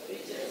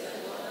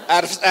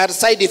are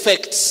side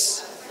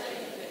effects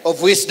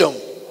of wisdom.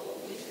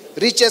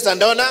 Riches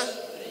and honor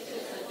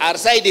are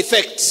side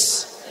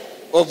effects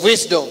of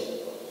wisdom.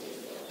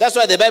 That's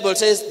why the Bible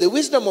says the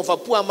wisdom of a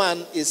poor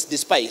man is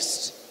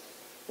despised.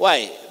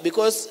 Why?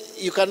 Because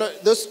you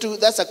cannot, those two,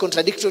 that's a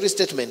contradictory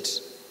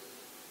statement.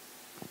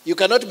 You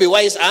cannot be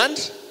wise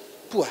and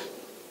poor.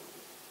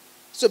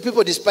 So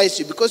people despise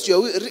you because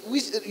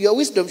your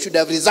wisdom should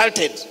have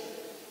resulted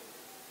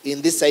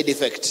in this side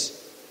effect.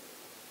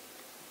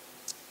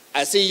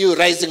 I see you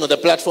rising on the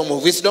platform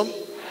of wisdom.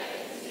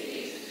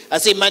 I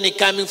see money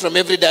coming from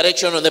every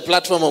direction on the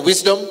platform of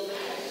wisdom.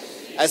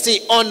 I see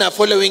honor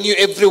following you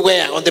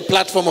everywhere on the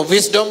platform of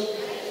wisdom.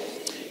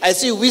 I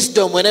see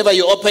wisdom whenever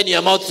you open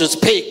your mouth to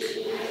speak.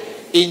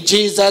 In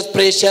Jesus'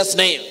 precious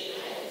name.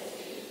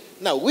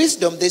 Now,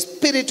 wisdom, the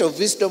spirit of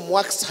wisdom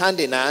works hand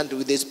in hand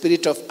with the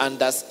spirit of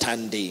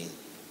understanding.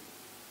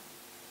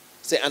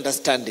 Say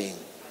understanding.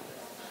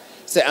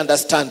 Say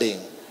understanding.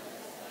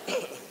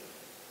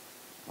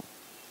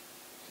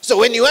 So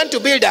when you want to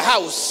build a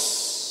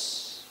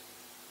house,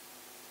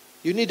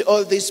 you need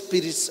all these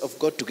spirits of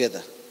God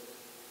together.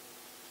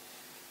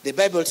 The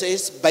Bible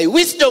says, by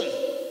wisdom,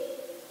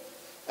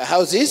 a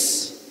house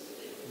is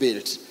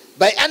built.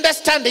 By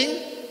understanding,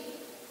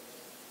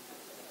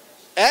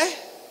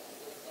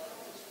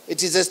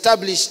 it is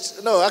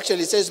established. No,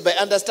 actually it says, by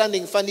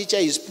understanding, furniture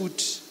is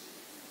put.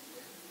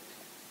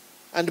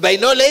 And by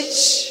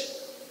knowledge,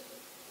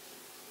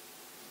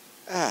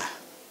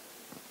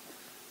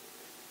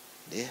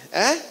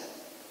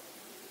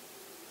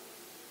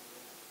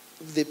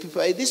 the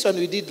people, this one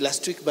we did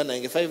last week,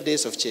 Banang, 5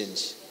 days of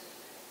change.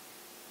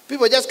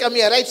 People just come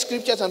here, write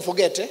scriptures and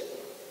forget.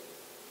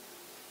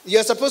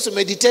 You're supposed to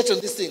meditate on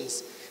these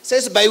things. It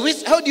says, by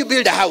which, how do you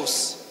build a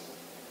house?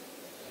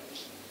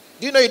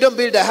 Do you know you don't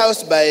build a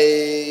house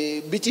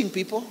by beating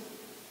people?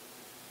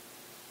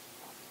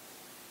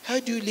 How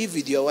do you live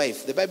with your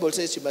wife? The Bible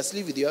says you must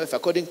live with your wife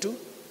according to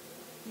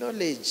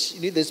knowledge.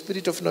 You need the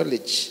spirit of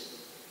knowledge.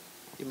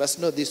 You must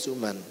know this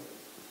woman.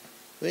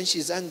 When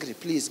she's angry,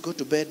 please go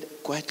to bed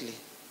quietly.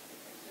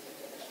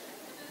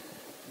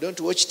 Don't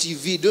watch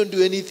TV. Don't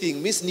do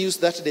anything. Miss news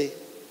that day.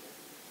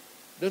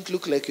 Don't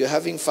look like you're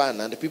having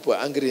fun and people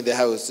are angry in the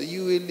house.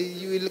 You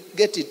will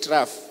get it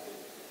rough.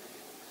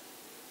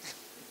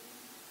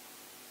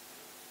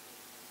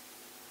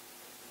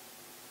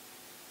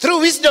 Through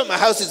wisdom, a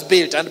house is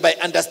built, and by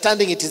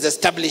understanding, it is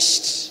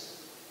established.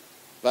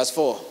 Verse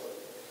 4.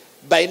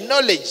 By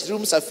knowledge,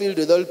 rooms are filled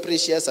with all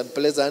precious and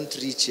pleasant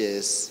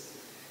riches.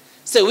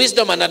 Say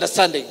wisdom and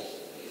understanding.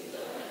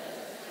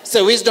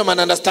 Say wisdom and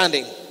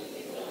understanding.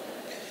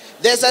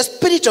 There's a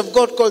spirit of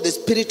God called the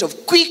spirit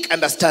of quick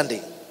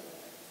understanding.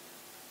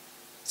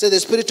 Say the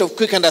spirit of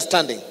quick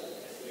understanding.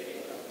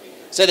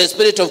 Say the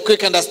spirit of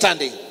quick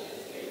understanding.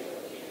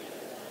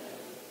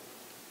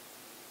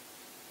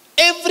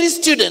 Every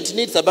student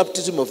needs a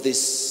baptism of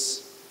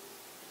this.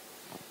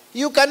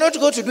 You cannot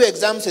go to do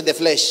exams in the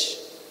flesh.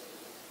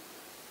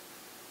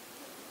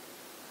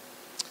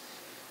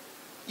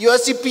 Your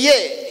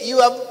CPA,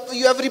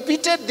 you have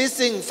repeated this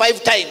thing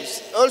 5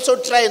 times.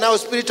 Also try now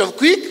spirit of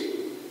quick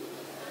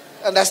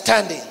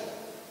understanding.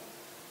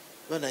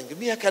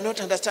 Me, I cannot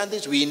understand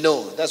this. We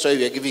know. That's why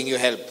we are giving you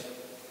help.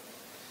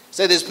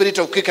 Say the spirit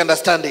of quick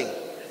understanding.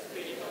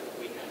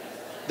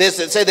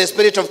 Say the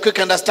spirit of quick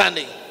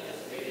understanding.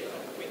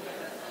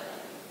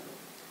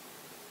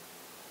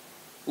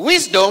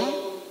 Wisdom,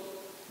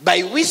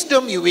 by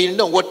wisdom you will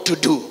know what to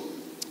do.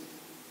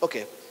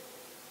 Okay.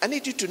 I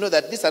need you to know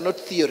that these are not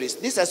theories.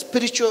 These are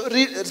spiritual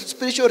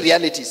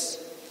realities.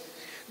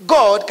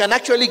 God can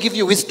actually give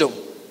you wisdom.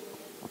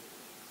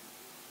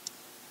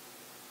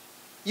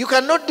 You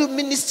cannot do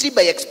ministry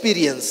by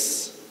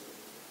experience.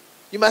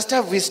 You must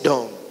have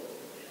wisdom.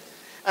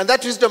 And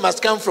that wisdom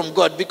must come from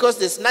God, because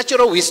there's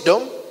natural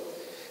wisdom,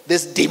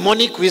 there's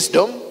demonic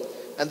wisdom,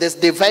 and there's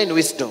divine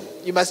wisdom.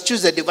 You must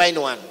choose the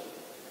divine one.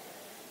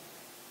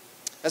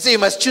 I say you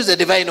must choose the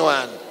divine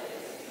one.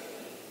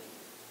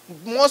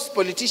 Most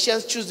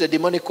politicians choose the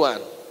demonic one.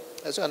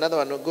 So another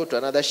one will go to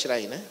another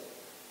shrine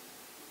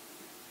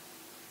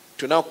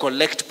to now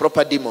collect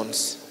proper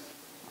demons.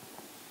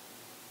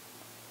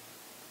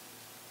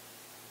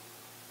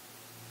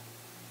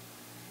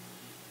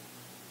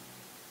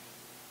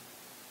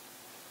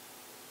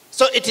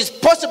 So it is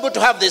possible to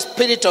have the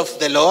spirit of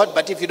the Lord,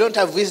 but if you don't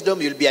have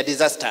wisdom, you'll be a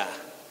disaster.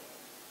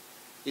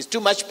 It's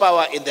too much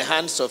power in the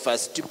hands of a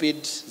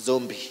stupid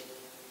zombie.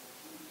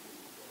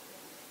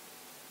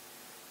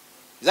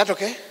 Is that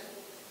okay?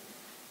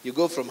 You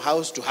go from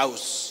house to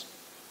house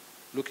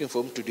looking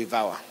for him to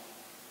devour.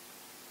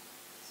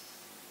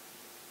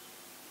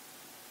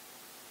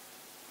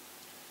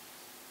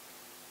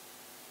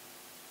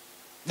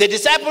 The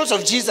disciples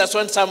of Jesus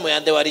went somewhere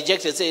and they were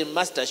rejected, saying,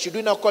 Master, should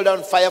we not call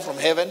down fire from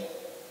heaven?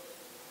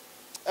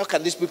 How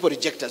can these people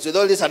reject us with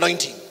all this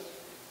anointing?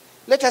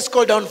 Let us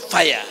call down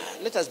fire.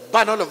 Let us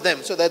burn all of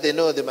them so that they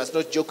know they must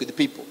not joke with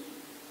people.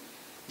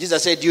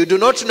 Jesus said, you do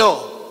not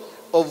know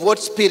of what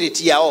spirit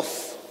ye are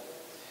of.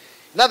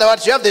 In other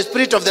words, you have the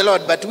spirit of the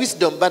Lord, but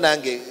wisdom,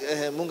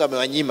 Mungu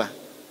amewanyima.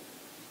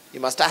 You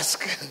must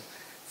ask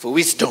for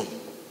wisdom.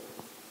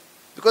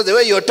 Because the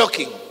way you're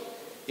talking,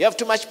 you have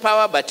too much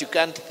power, but you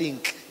can't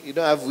think. You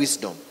don't have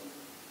wisdom.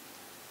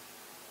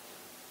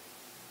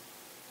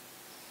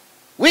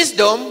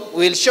 Wisdom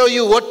will show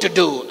you what to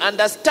do.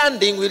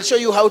 Understanding will show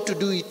you how to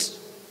do it.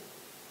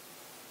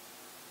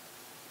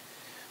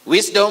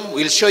 Wisdom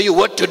will show you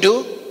what to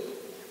do.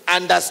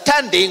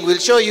 Understanding will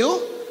show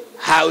you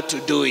how to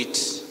do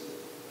it.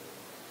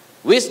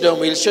 Wisdom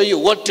will show you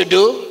what to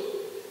do.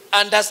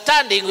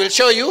 Understanding will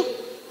show you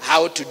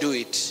how to do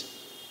it.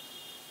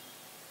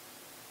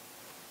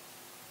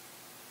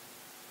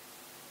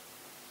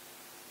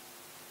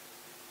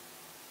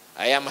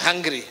 I am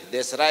hungry.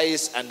 There's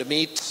rice and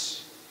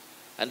meat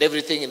and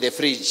everything in the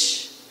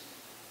fridge.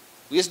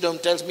 Wisdom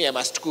tells me I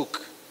must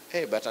cook.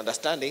 Hey, but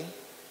understanding,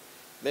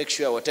 make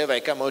sure whatever I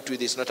come out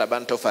with is not a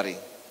burnt offering.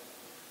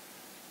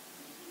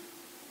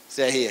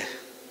 Say here.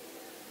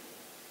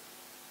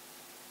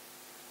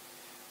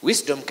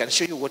 Wisdom can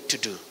show you what to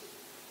do,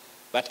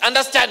 but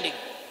understanding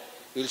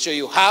will show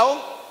you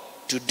how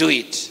to do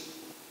it.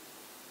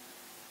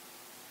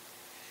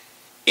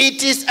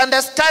 It is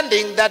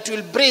understanding that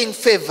will bring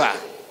favor.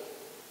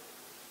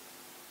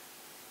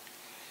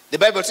 The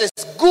Bible says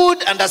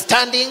good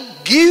understanding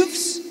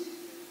gives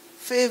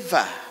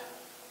favor.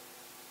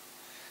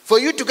 For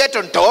you to get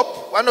on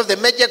top, one of the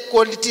major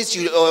qualities,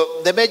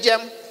 the major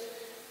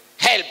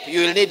help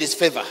you will need is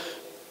favor.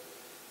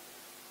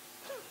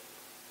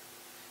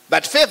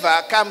 But favor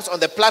comes on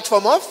the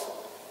platform of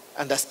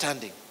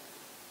understanding.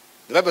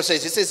 The Bible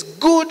says, it says,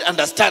 good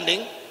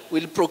understanding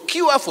will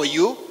procure for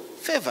you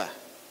favor.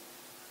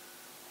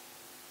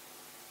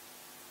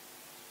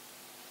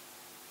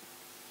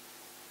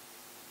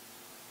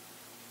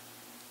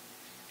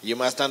 You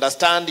must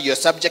understand your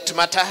subject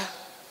matter.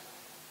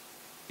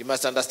 You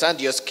must understand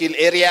your skill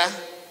area.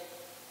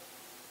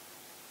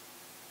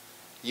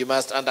 You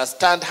must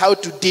understand how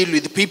to deal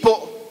with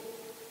people.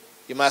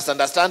 You must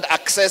understand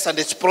access and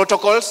its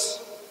protocols.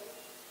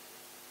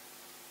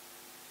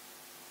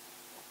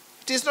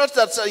 It is not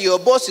that your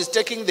boss is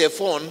taking the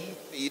phone,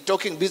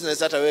 talking business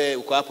that way,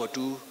 uko hapo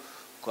tu,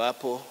 uko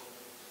hapo.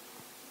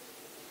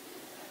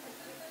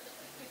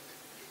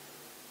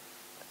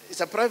 It's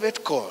a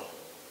private call.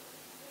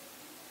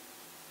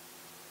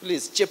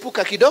 Please,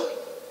 chepuka kido.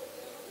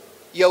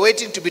 You are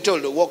waiting to be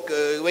told,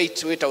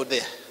 wait out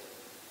there.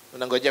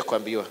 Unangoja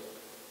kuambiwa.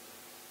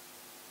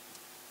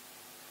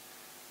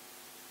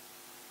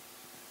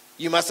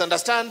 You must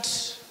understand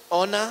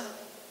honor,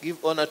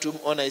 give honor to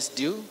whom honor is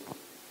due.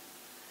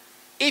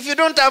 If you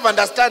don't have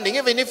understanding,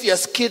 even if you are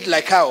skilled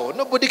like how,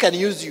 nobody can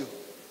use you.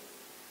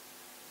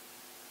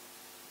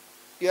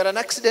 You are an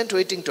accident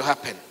waiting to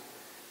happen.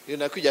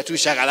 Unakuja tu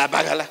shagala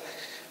bagala.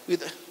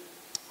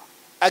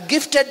 A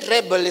gifted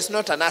rebel is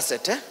not an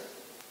asset.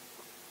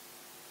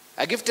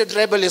 A gifted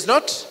rebel is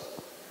not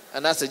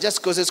an asset. It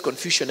just causes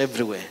confusion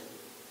everywhere.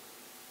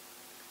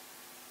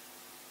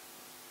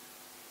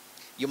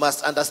 You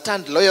must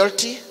understand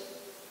loyalty.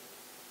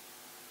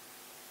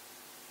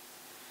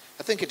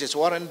 I think it is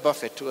Warren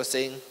Buffett who was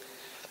saying,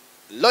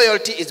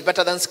 loyalty is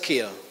better than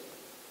skill.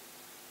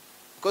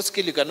 Because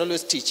skill you can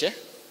always teach.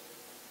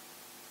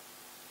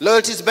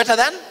 Loyalty is better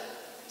than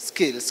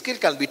skill. Skill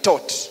can be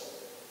taught.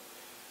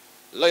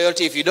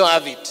 Loyalty, if you don't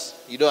have it,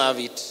 you don't have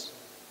it.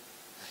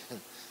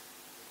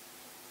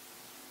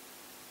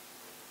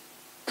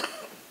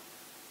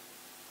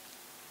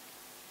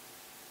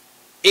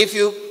 If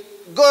you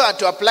go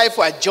to apply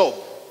for a job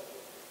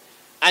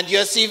and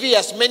your CV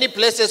has many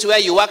places where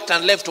you worked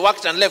and left,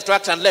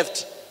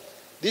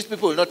 these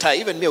people will not hire.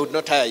 Even me, I would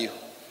not hire you.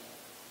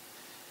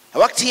 I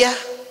worked here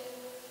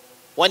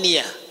 1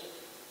 year.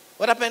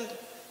 What happened?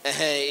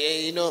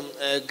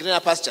 Greener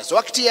pastures.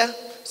 Worked here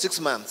 6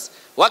 months.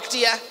 Worked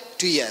here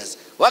 2 years.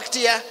 Worked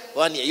here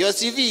 1 year. Your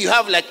CV, you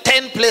have like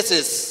 10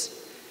 places.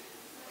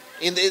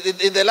 In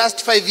the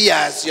last 5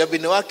 years, you have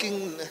been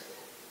working.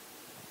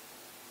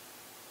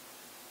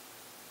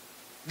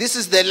 This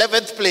is the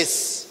 11th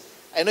place.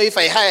 I know if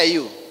I hire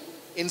you,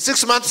 in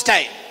 6 months'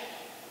 time,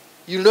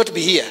 you will not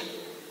be here.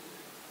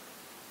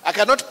 I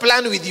cannot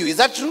plan with you. Is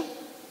that true?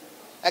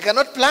 I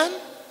cannot plan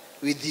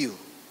with you.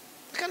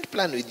 I can't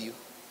plan with you.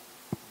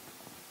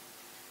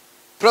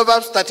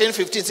 Proverbs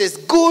 13:15 says,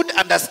 good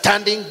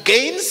understanding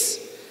gains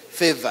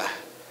favor,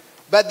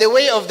 but the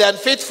way of the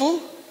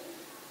unfaithful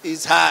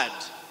is hard.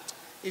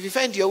 If you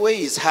find your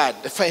way is hard,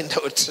 find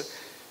out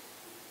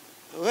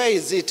where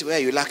is it where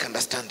you lack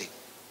understanding.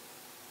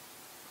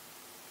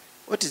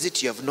 What is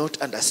it you have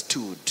not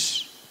understood?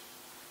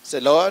 Say,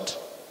 Lord,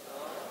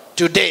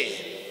 today,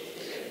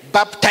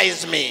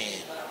 baptize me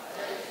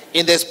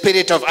in the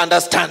spirit of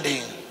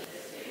understanding.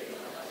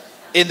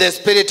 In the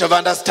spirit of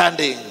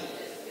understanding.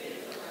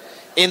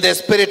 In the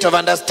spirit of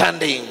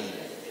understanding.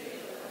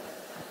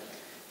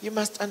 You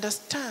must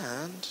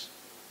understand.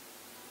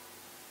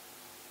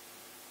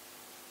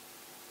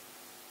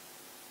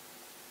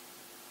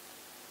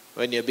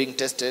 When you're being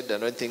tested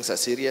and when things are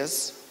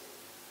serious,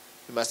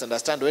 you must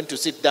understand when to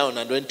sit down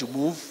and when to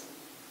move.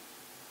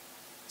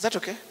 Is that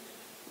okay?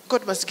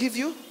 God must give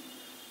you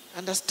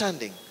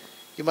understanding.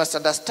 You must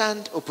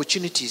understand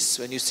opportunities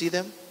when you see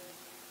them.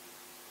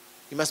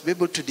 You must be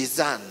able to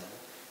discern.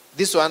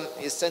 This one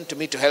is sent to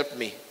me to help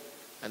me,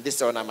 and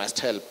this one I must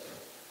help.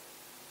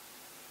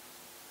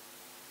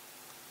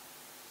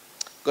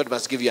 God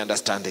must give you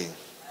understanding.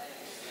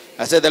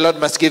 I said the Lord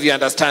must give you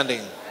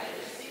understanding.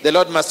 The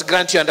Lord must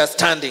grant you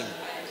understanding.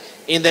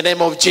 In the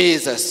name of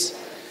Jesus.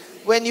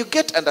 When you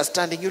get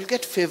understanding, you'll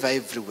get favor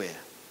everywhere.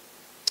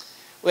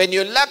 When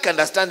you lack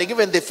understanding,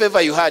 even the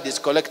favor you had is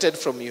collected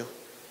from you.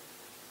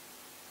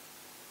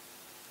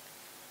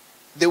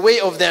 The way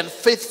of the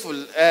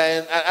unfaithful,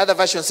 other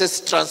version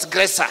says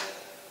transgressor.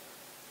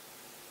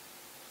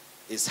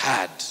 is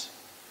hard.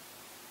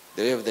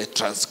 The way of the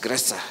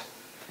transgressor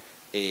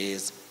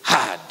is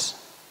hard.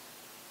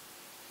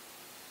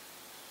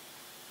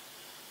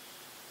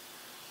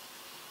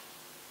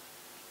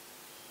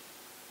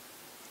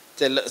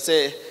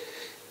 Say,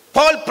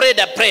 Paul prayed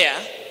a prayer.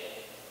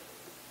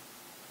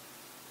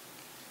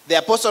 The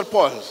Apostle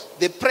Paul,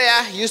 the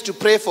prayer he used to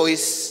pray for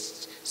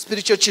his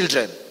spiritual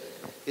children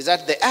is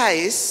that the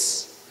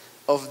eyes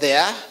of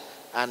their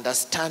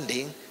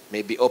understanding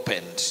may be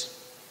opened.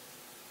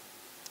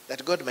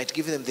 That God might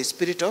give them the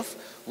spirit of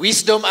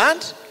wisdom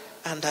and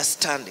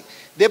understanding.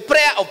 The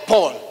prayer of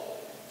Paul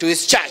to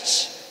his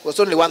church was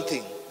only one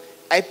thing.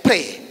 I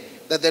pray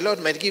that the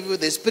Lord might give you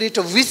the spirit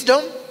of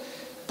wisdom.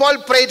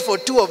 Paul prayed for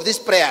two of these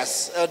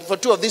prayers, for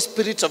two of these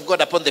spirits of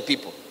God upon the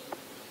people.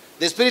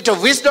 The spirit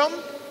of wisdom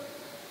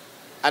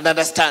and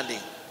understanding.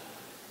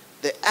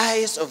 The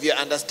eyes of your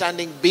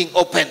understanding being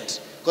opened.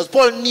 Because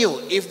Paul knew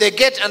if they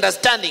get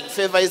understanding,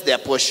 favor is their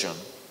portion.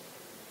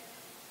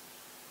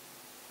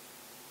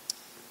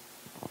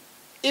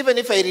 Even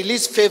if I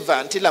release favor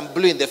until I'm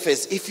blue in the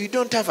face, if you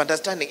don't have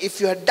understanding,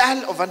 if you are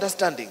dull of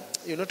understanding,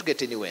 you'll not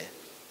get anywhere.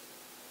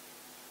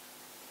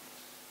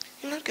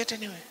 You'll not get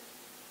anywhere.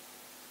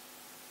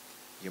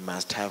 You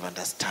must have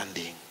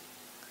understanding.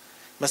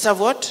 Must have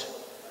what?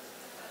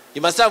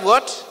 You must have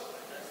what?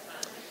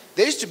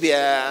 There used to be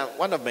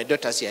one of my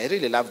daughters here. I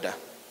really loved her.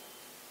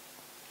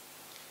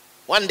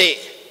 One day,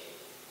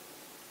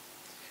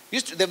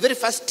 the very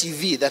first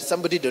TV that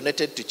somebody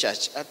donated to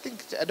church,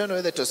 I don't know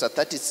whether it was a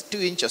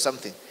 32-inch or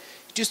something.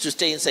 It used to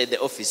stay inside the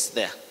office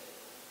there.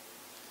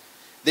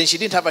 Then she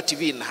didn't have a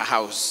TV in her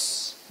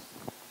house.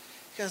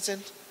 She said,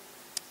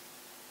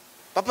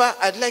 Papa,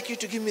 I'd like you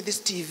to give me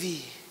this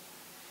TV.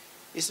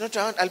 It's not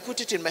around. I'll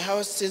put it in my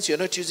house since you're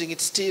not using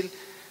it still.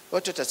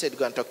 What I said,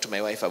 go and talk to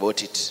my wife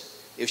about it.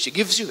 If she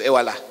gives you,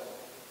 ewala.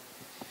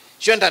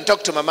 She went and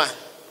talked to Mama.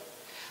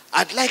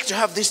 I'd like to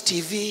have this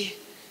TV.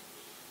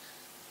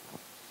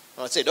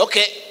 I said,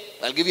 okay,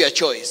 I'll give you a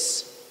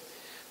choice.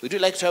 Would you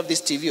like to have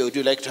this TV or would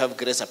you like to have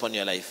grace upon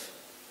your life?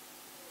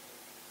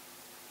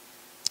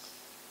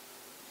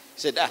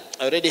 He said, I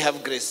already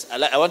have grace.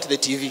 I want the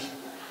TV.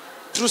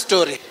 True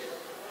story.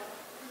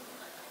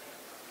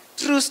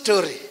 True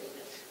story.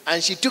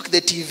 And she took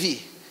the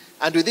TV.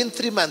 And within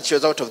 3 months, she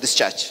was out of this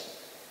church.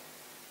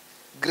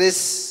 Grace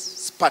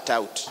spat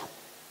out.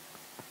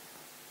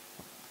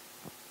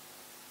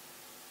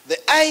 The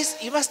eyes,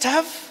 you must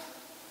have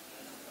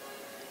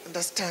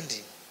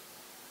understanding.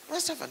 You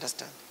must have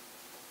understanding.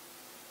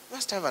 You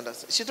must have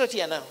understanding. She's not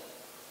here now.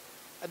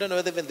 I don't know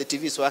whether even the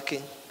TV is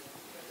working.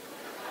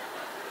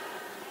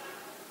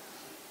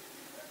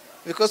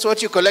 Because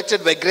what you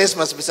collected by grace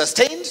must be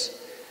sustained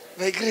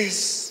by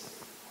grace.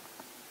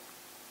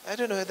 I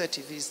don't know whether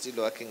TV is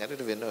still working. I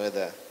don't even know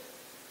whether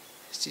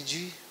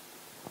CG.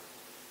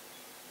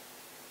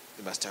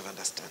 You must have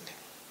understanding.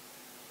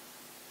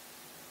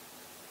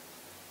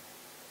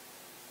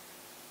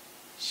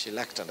 She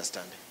lacked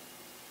understanding.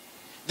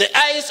 The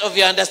eyes of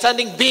your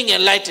understanding being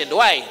enlightened.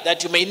 Why?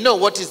 That you may know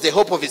what is the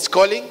hope of his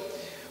calling.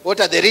 What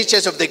are the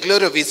riches of the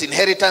glory of his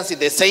inheritance in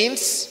the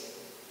saints.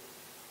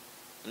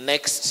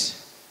 Next.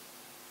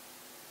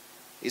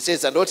 He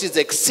says, and what is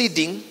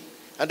exceeding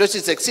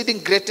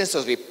greatness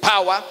of his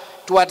power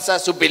towards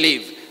us who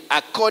believe,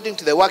 according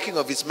to the working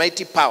of his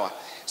mighty power.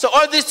 So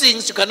all these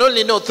things you can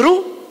only know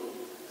through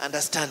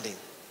understanding.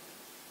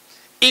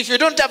 If you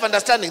don't have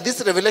understanding,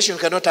 this revelation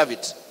you cannot have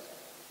it.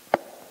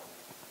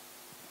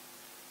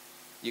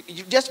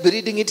 You just be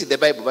reading it in the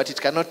Bible, but it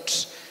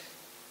cannot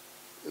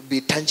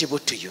be tangible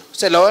to you.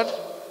 Say, Lord,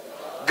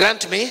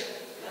 grant me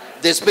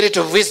the spirit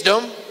of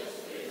wisdom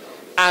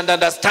and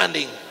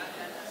understanding.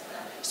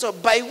 So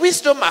by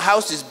wisdom, a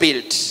house is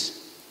built.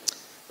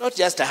 Not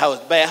just a house.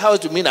 By a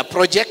house, you mean a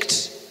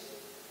project.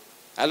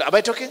 Am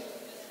I talking?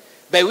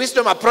 By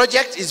wisdom, a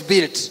project is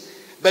built.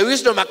 By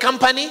wisdom, a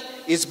company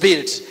is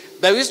built.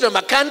 By wisdom,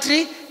 a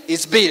country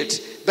is built.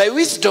 By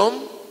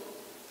wisdom,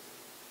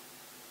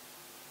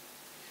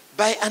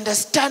 by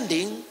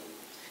understanding,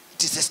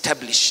 it is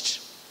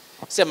established.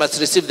 Say, I must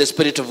receive the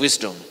spirit of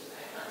wisdom.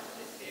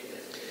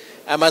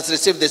 I must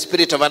receive the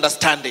spirit of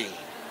understanding.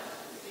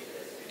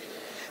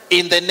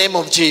 In the name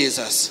of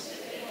Jesus.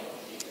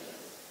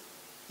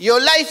 Your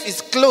life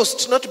is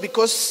closed not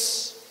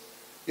because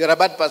you're a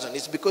bad person.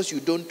 It's because you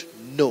don't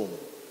know.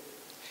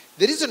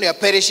 The reason you are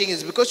perishing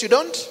is because you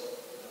don't.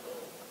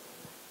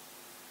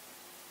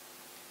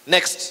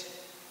 Next.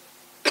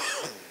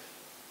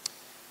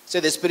 Say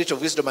the spirit of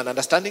wisdom and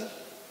understanding.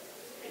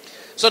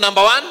 So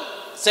number 1,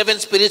 7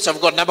 spirits of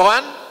God. Number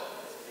 1.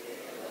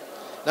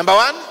 Number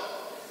 1.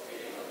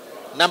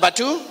 Number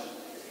 2.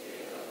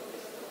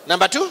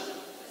 Number 2.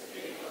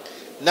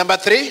 Number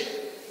 3.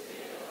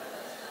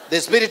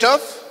 The spirit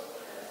of.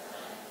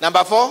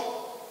 Number 4.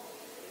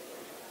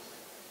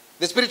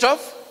 The spirit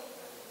of.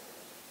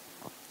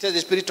 Say the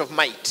spirit of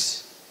might.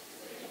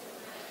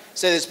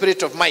 Say the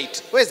spirit of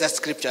might. Where is that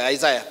scripture?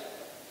 Isaiah.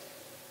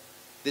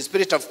 The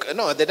spirit of,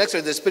 no, the next one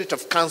is the spirit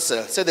of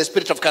counsel. Say the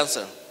spirit of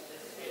counsel.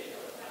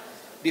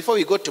 Before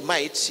we go to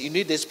might, you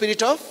need the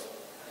spirit of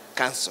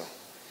counsel.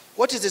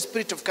 What is the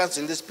spirit of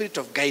counsel? The spirit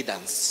of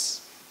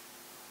guidance.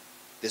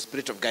 The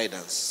spirit of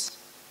guidance.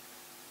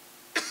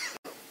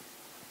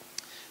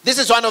 This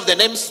is one of the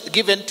names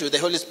given to the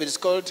Holy Spirit. It's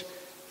called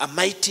a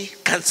mighty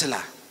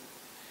counselor.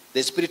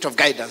 The spirit of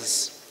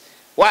guidance.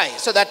 Why?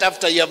 So that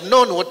after you have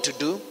known what to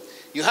do,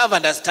 you have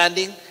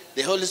understanding,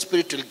 the Holy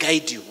Spirit will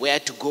guide you where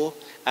to go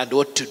and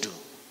what to do.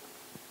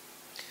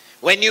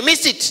 When you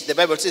miss it, the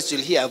Bible says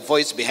you'll hear a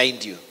voice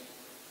behind you.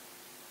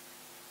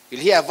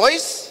 You'll hear a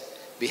voice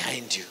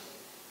behind you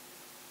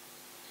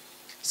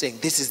saying,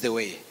 this is the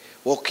way,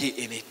 walk ye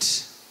in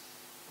it.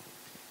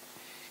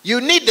 You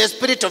need the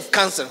spirit of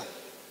counsel.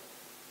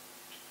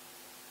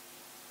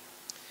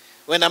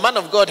 When a man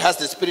of God has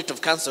the spirit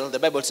of counsel, the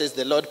Bible says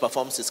the Lord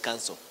performs his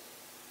counsel.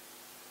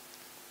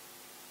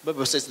 The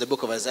Bible says in the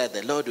book of Isaiah,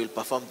 the Lord will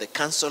perform the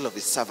counsel of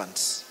his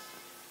servants.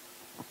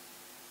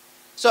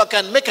 So I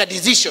can make a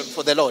decision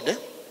for the Lord.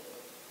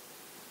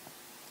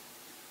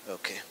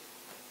 Okay.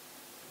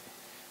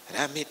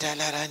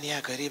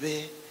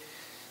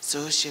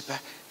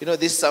 You know,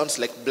 this sounds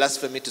like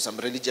blasphemy to some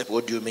religion.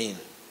 What do you mean?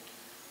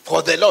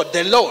 For the Lord.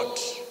 The Lord.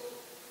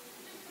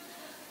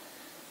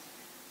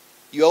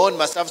 Your own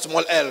must have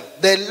small L.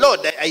 The Lord.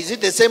 Is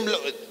it the same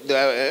Lord?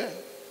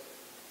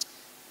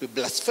 The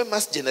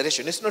blasphemous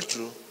generation. It's not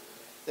true.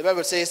 The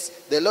Bible says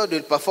the Lord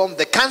will perform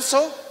the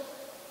counsel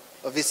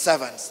of his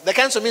servants. The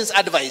counsel means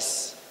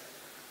advice.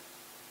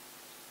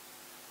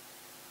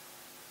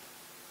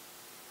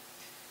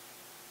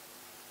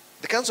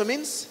 The counsel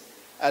means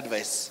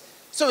advice.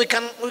 So we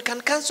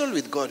can counsel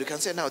with God. We can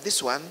say, now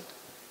this one,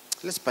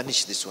 let's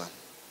punish this one.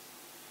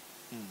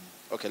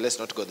 Okay, let's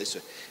not go this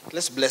way.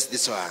 Let's bless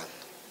this one.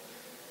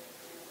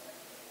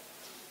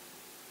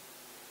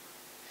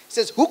 It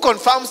says, who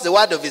confirms the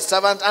word of his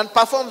servant and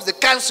performs the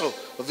counsel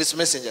of his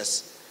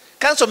messengers.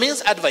 Counsel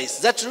means advice.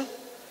 Is that true?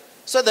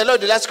 So the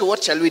Lord will ask you,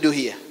 what shall we do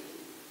here?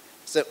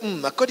 Say,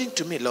 according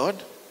to me, Lord,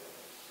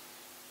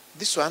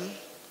 this one,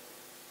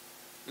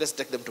 let's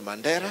take them to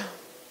Mandera.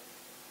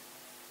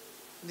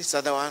 This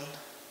other one,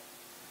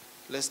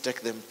 let's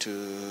take them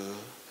to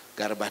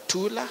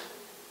Garbatula.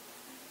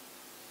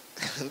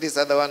 This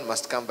other one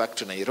must come back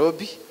to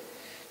Nairobi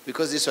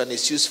because this one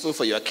is useful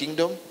for your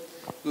kingdom.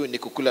 Huyu ni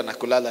kukula na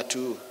kulala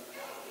tu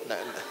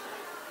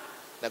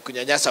na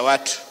kunyanyasa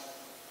watu.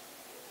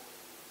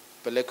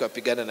 Peleko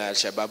apigana na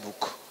Al-Shabaab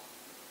huko.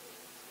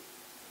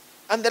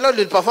 And the Lord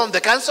will perform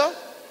the counsel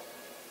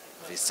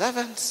of his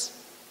servants.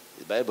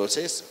 The Bible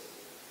says so.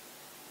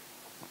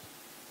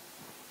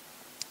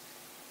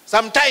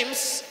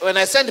 Sometimes when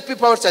I send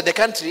people outside the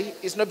country,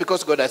 it's not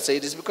because God has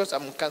said, it's because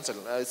I'm counsel.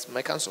 It's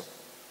my counsel.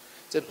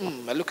 I said,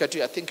 I look at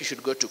you, I think you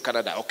should go to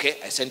Canada. Okay,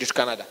 I send you to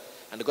Canada.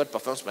 And God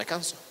performs my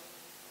counsel.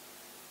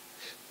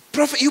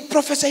 You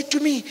prophesied to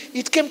me.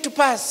 It came to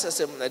pass. I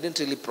said, I didn't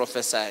really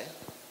prophesy.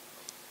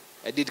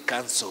 I did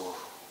counsel.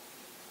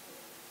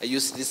 I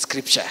used this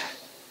scripture.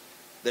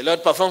 The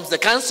Lord performs the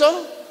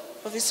counsel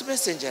of his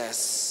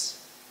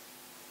messengers.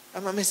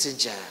 I'm a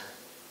messenger.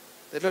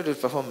 The Lord will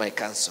perform my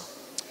counsel.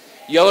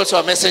 You're also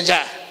a messenger.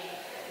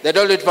 The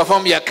Lord will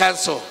perform your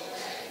counsel.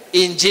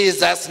 In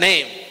Jesus'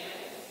 name.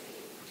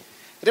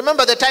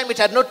 Remember the time it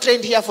had not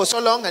rained here for so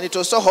long and it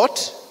was so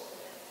hot?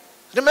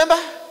 Remember?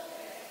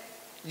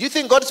 Do you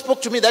think God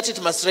spoke to me that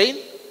it must rain?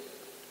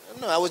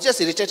 No, I was just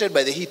irritated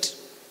by the heat.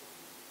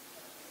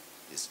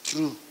 It's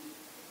true.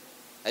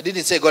 I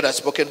didn't say God has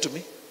spoken to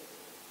me.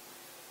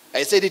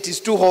 I said it is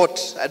too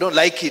hot. I don't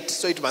like it,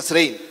 so it must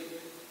rain.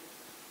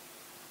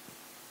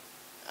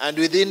 And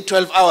within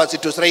 12 hours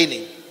it was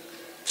raining.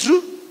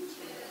 True?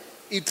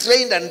 It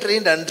rained and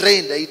rained and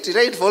rained. It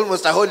rained for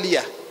almost a whole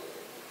year.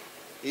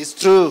 It's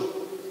true.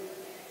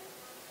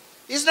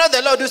 It's not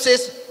the Lord who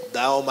says,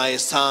 thou my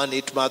son,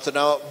 it must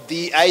now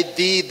thee,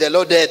 the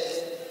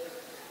Lordeth.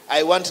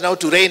 I want now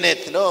to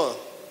reigneth. No.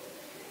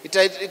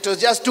 It was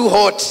just too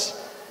hot.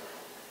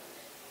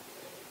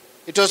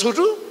 It was who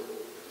too?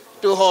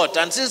 Too hot.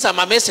 And since I'm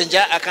a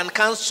messenger, I can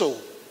counsel.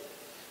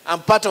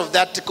 I'm part of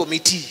that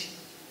committee.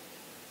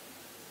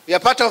 We are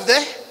part of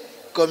the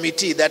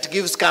committee that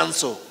gives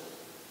counsel.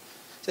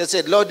 So I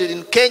said, Lord,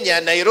 in Kenya,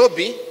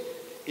 Nairobi,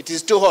 it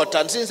is too hot.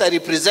 And since I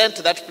represent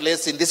that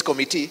place in this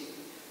committee,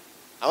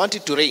 I want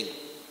it to rain.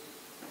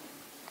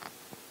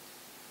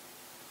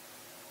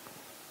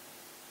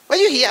 Were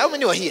you here? How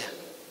many were here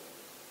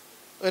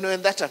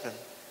when that happened?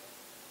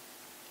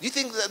 Do you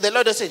think the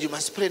Lord said, you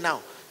must pray now?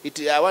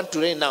 I want to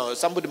rain now.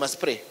 Somebody must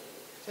pray.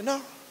 I said,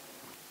 no.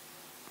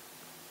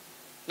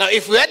 Now,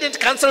 if we hadn't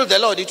cancelled the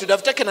Lord, it would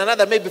have taken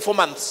another maybe 4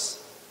 months.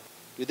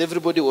 With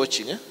everybody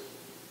watching.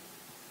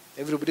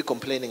 Everybody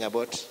complaining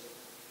about.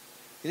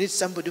 You need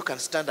somebody who can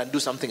stand and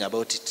do something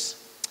about it.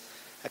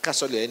 I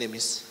curse all your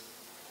enemies.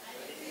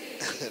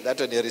 That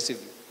one you receive.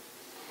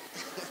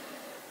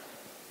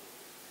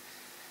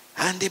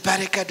 And the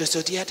barricade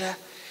theater.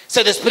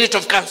 Say the spirit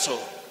of counsel.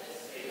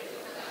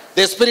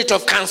 The spirit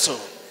of counsel.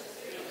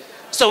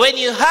 So when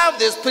you have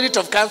the spirit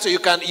of counsel,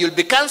 you'll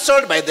be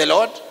counseled by the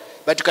Lord,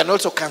 but you can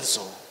also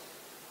counsel.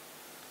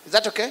 Is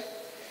that okay?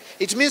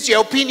 It means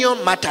your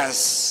opinion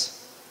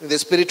matters in the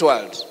spirit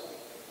world.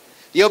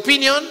 Your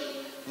opinion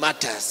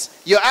matters.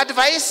 Your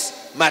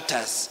advice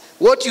matters.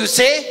 What you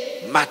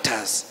say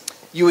matters.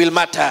 You will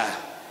matter.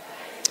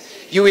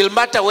 You will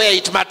matter where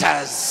it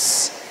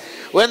matters.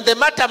 When the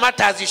matter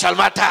matters, you shall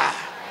matter.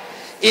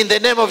 In the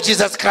name of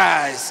Jesus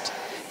Christ.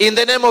 In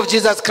the name of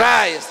Jesus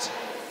Christ.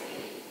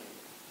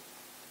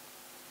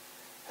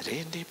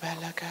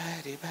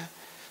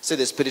 Say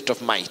the spirit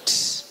of might.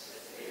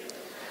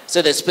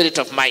 Say the spirit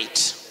of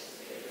might.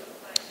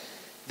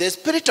 The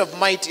spirit of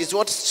might is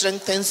what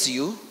strengthens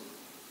you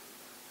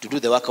to do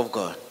the work of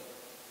God.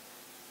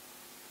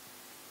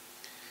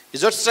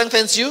 Is what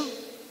strengthens you.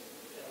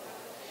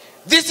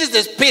 This is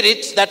the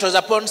spirit that was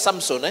upon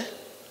Samson.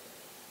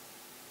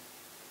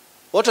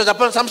 What was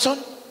upon Samson?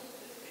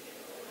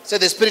 Say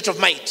the spirit of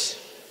might.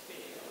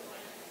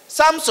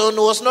 Samson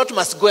was not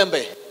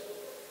Masgwembe.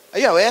 Are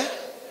you aware?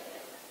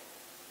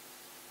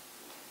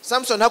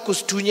 Samson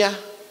hakustunya.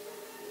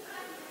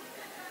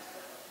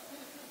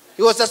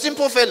 He was a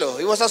simple fellow.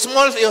 He was a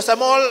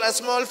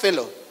small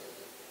fellow.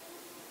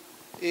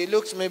 He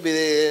looked maybe,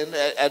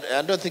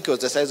 I don't think he was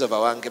the size of a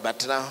wange,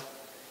 but now,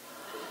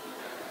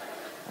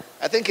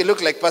 I think he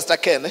looked like Pastor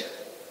Ken.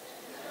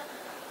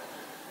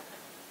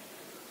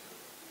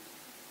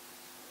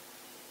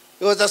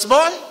 He was a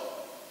small.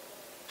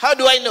 How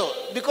do I know?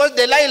 Because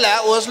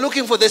Delilah was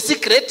looking for the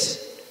secret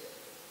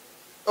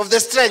of the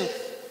strength.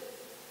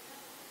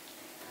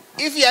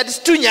 If he had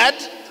stunyard,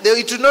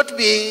 she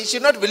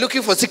should not be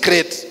looking for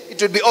secret.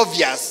 It would be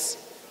obvious.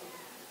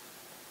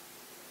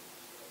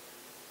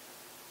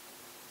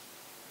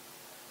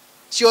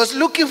 She was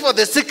looking for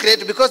the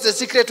secret because the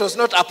secret was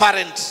not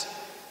apparent.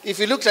 If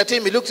you looked at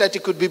him, he looked like he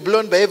could be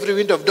blown by every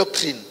wind of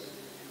doctrine.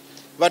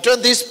 But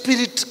when this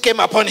spirit came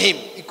upon him,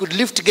 he could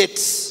lift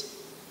gates.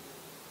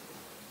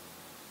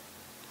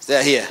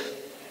 Say here.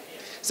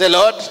 Say,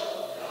 Lord,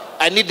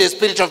 I need the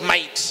spirit of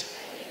might.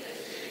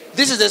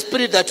 This is the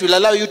spirit that will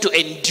allow you to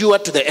endure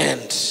to the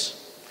end.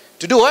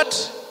 To do what?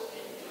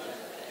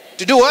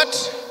 To do what?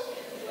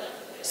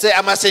 Say,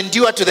 I must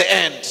endure to the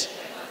end.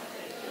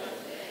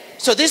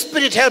 So this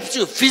spirit helps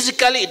you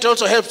physically. It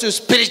also helps you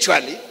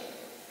spiritually.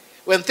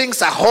 When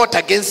things are hot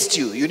against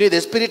you, you need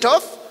the spirit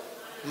of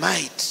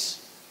might.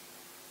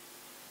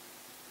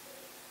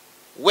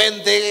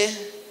 When the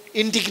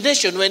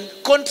indignation, when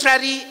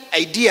contrary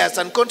ideas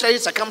and contrary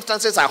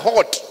circumstances are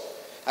hot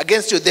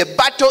against you, the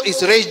battle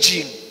is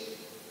raging,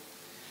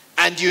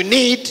 and you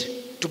need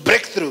to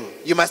break through.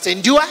 You must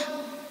endure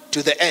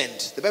to the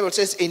end. The Bible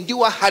says,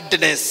 endure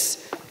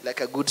hardness like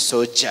a good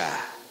soldier.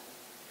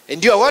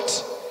 Endure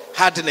what?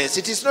 Hardness.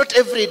 It is not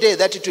every day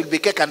that it will be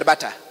cake and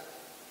butter.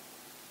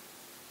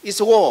 It's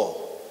war.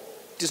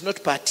 It is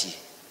not party.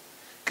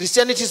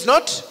 Christianity is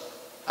not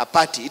a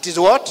party. It is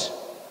what?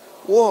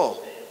 War.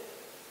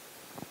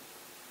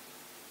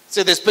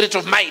 Say the spirit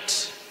of might.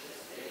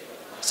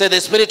 Say the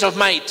spirit of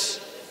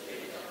might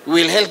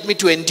will help me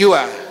to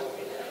endure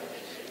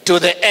to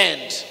the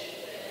end.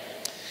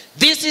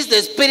 This is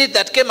the spirit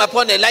that came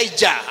upon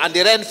Elijah and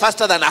he ran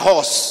faster than a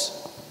horse.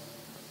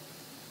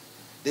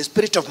 The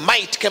spirit of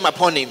might came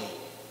upon him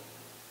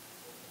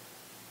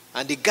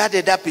and he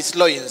gathered up his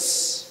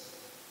loins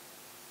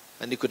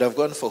and he could have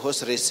gone for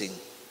horse racing.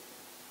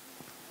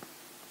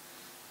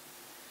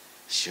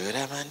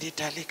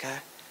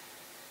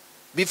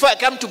 Before I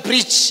come to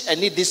preach, I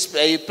need this.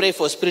 I pray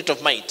for spirit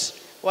of might.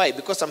 Why?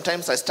 Because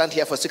sometimes I stand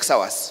here for 6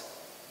 hours.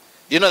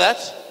 Do you know that?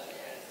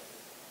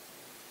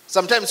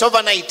 Sometimes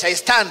overnight I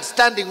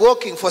standing,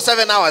 walking for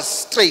 7 hours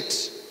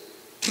straight.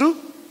 True?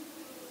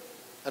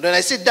 And when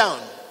I sit down,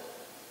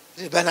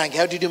 Banang,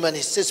 how did you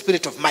manage? Say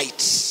spirit of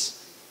might.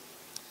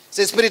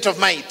 Say spirit of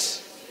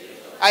might.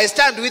 I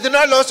stand with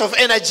no loss of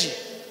energy.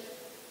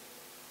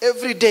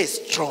 Every day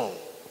strong.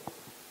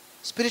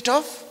 Spirit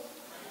of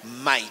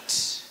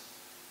might.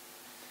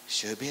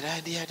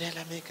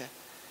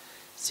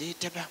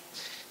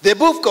 The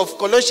book of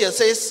Colossians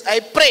says,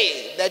 I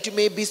pray that you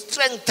may be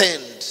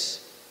strengthened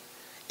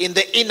in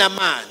the inner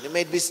man. You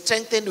may be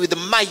strengthened with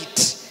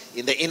might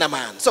in the inner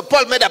man. So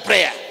Paul made a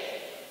prayer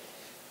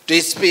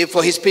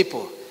for his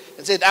people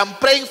and said, I'm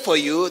praying for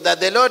you that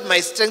the Lord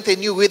might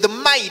strengthen you with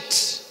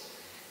might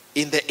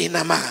in the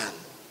inner man.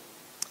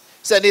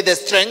 So I need the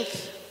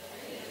strength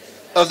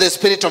of the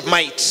spirit of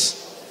might.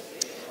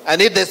 I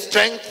need the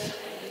strength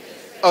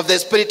of the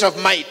spirit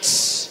of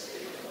might.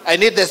 I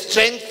need the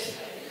strength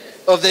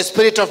of the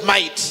spirit of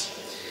might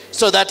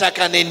so that I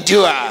can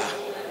endure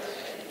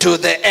to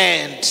the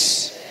end.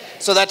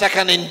 So that I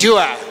can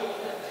endure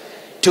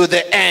to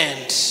the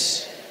end.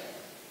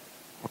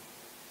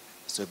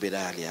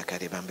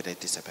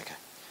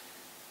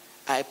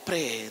 I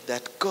pray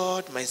that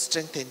God might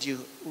strengthen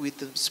you with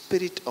the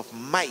spirit of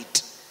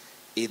might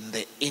in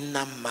the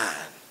inner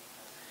man.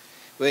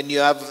 When you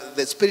have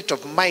the spirit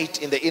of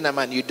might in the inner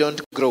man, you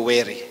don't grow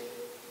weary.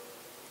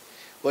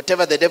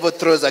 Whatever the devil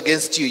throws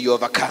against you, you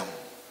overcome.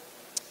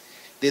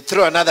 They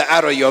throw another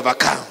arrow, you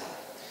overcome.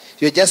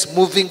 You're just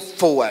moving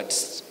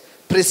forwards,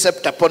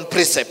 precept upon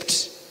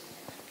precept,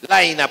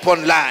 line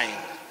upon line,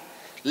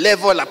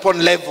 level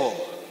upon level.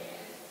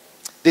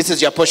 This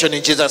is your portion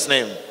in Jesus'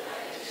 name.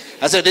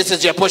 I said, this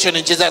is your portion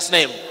in Jesus'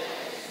 name.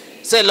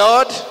 Say,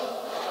 Lord,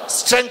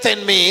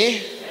 strengthen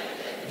me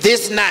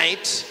this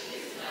night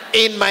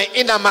in my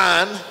inner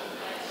man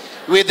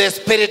with the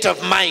spirit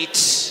of might.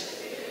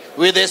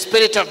 With the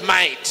spirit of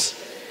might.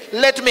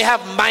 Let me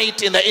have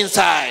might in the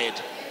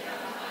inside.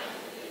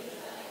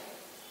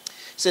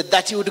 Said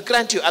that he would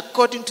grant you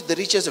according to the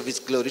riches of his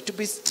glory to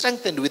be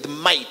strengthened with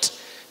might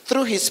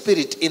through his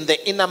spirit in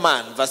the inner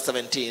man. Verse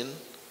 17.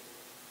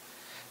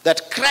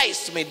 That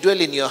Christ may dwell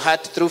in your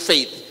heart through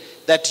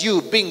faith, that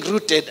you, being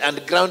rooted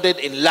and grounded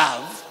in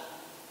love,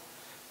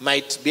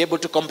 might be able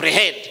to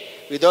comprehend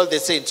with all the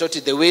saints what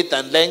is the width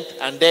and length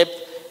and depth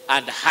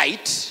and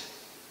height,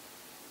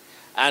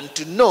 and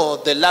to know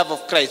the love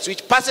of Christ,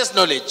 which passes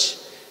knowledge,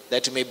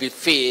 that you may be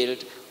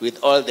filled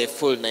with all the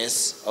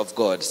fullness of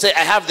God. Say,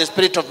 I have the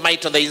spirit of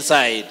might on the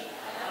inside.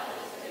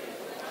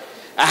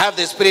 I have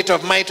the spirit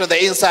of might on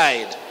the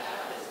inside.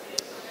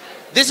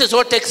 This is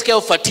what takes care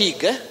of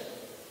fatigue.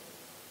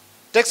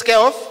 Takes care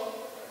of?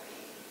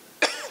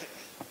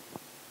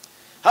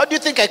 How do you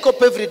think I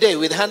cope every day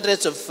with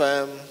hundreds of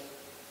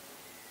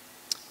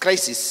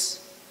crises?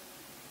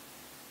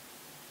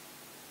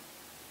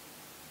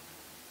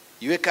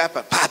 You wake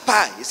up,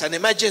 Papa, it's an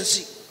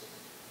emergency.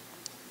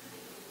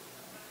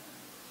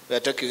 We are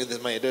talking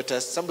with my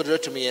daughters. Somebody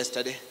wrote to me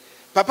yesterday,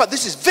 Papa,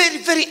 this is very,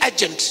 very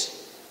urgent.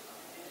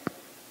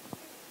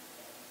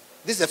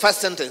 This is the first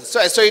sentence. So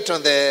I saw it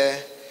on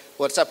the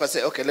WhatsApp. I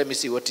said, okay, let me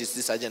see what is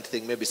this urgent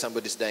thing. Maybe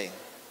somebody's dying.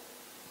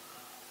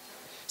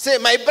 Say,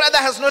 my brother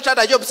has not had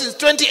a job since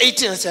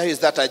 2018. I say, how is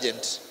that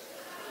urgent?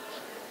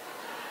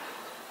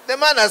 The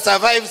man has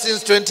survived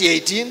since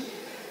 2018.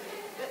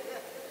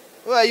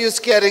 Why are you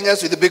scaring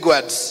us with the big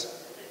words?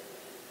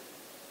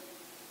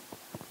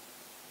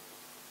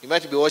 You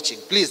might be watching.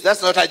 Please,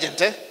 that's not urgent,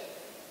 eh?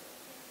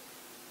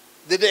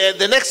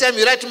 The next time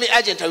you write to me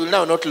urgent, I will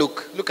now not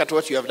look. Look at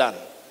what you have done.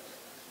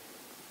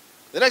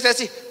 The next time I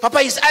say, Papa,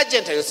 it's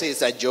urgent, I will say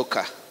it's a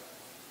joker.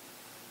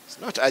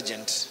 It's not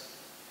urgent.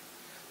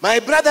 My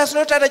brother has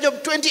not had a job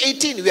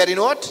 2018. We are in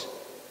what?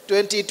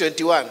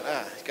 2021.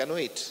 He can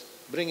wait.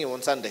 Bring him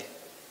on Sunday.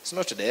 It's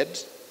not dead.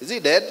 Is he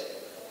dead?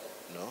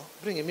 No.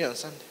 Bring him here on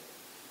Sunday.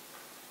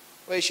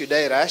 Why should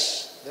I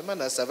rush? The man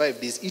has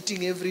survived. He's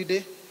eating every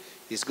day.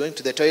 He's going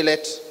to the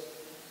toilet.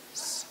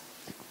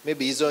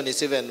 Maybe his own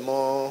is even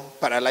more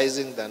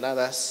paralyzing than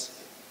others.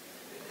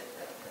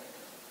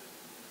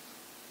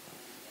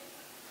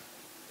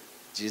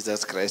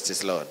 Jesus Christ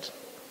is Lord.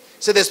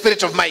 Say the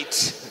spirit of might.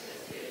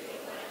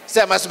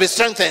 Say I must be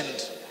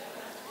strengthened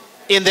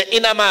in the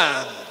inner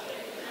man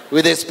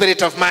with the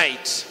spirit of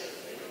might.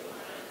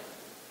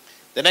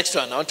 The next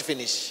one, I want to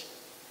finish.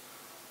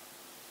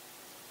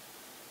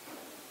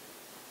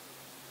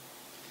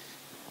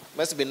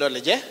 Must be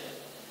knowledge, eh?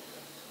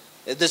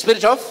 The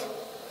spirit of?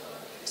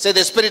 Say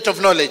the spirit of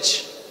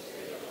knowledge.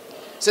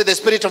 Say the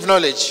spirit of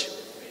knowledge.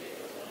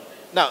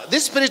 Now,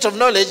 this spirit of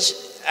knowledge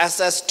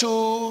has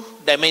two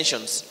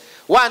dimensions.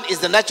 One is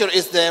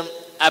the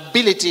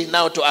ability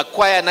now to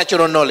acquire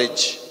natural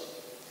knowledge.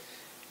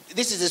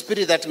 This is the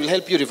spirit that will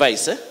help you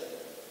revise, eh?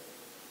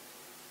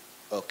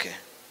 Okay.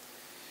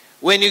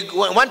 When you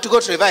want to go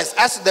to revise,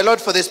 ask the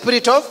Lord for the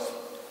spirit of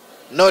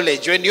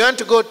knowledge. When you want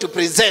to go to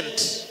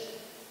present,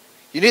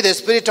 you need the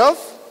spirit of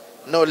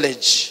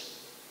knowledge.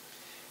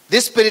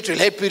 This spirit will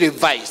help you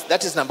revise.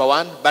 That is number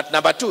one. But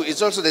number two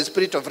is also the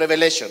spirit of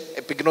revelation,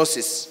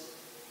 epignosis.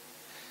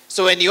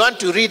 So when you want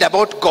to read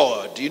about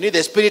God, you need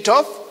the spirit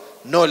of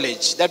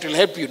knowledge. That will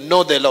help you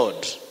know the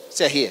Lord.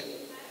 Say here.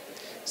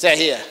 Say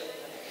here.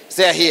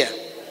 Say here.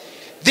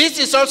 This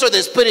is also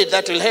the spirit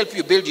that will help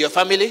you build your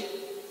family.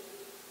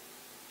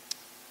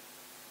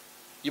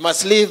 You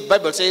must live,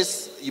 Bible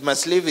says, you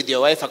must live with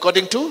your wife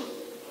according to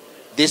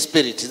this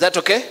spirit. Is that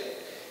okay?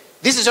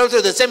 This is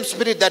also the same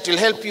spirit that will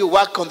help you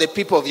work on the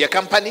people of your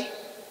company.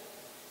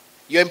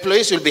 Your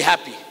employees will be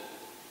happy.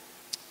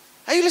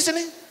 Are you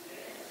listening?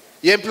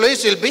 Your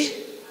employees will be?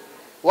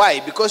 Why?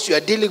 Because you are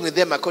dealing with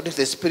them according to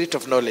the spirit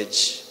of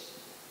knowledge.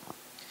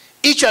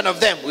 Each one of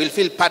them will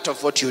feel part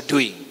of what you're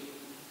doing.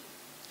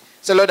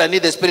 So Lord, I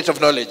need the spirit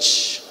of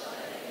knowledge.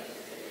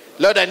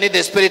 Lord, I need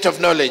the spirit of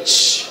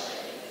knowledge.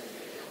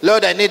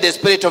 Lord, I need the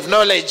spirit of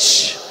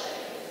knowledge.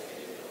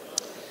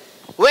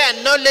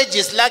 Where knowledge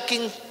is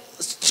lacking,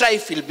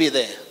 strife will be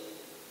there.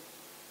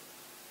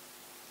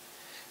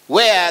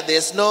 Where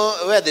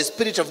the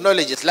spirit of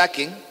knowledge is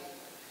lacking,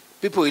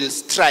 people will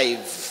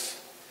strive.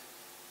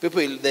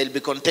 There'll be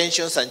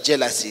contentions and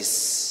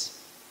jealousies.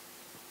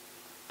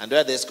 And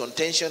where there's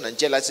contention and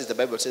jealousies, the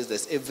Bible says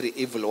there's every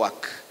evil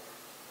work.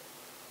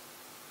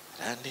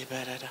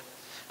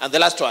 And the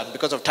last one,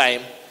 because of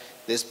time,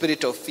 the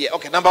spirit of fear.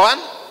 Okay, number one.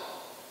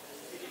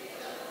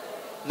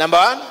 Number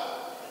one.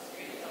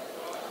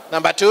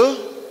 Number two.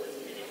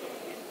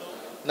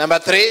 Number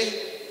three.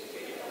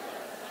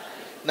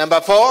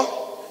 Number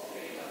four.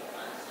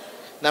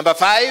 Number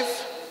five.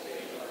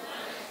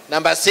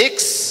 Number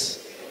 6.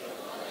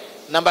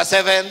 Number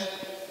 7.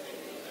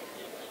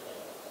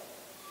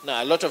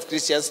 Now, a lot of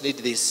Christians need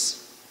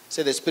this.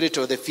 Say the spirit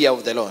of the fear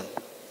of the Lord.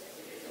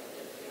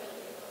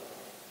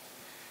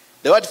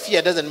 The word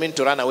fear doesn't mean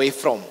to run away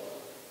from.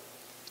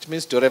 It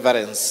means to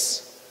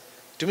reverence.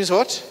 It means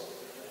what?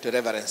 To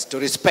reverence, to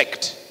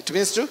respect. It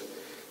means to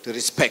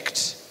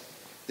respect.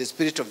 The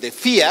spirit of the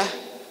fear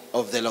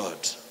of the Lord.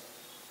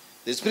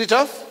 The spirit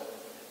of?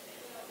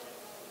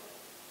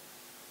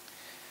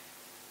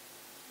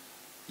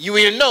 You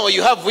will know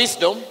you have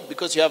wisdom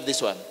because you have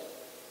this one.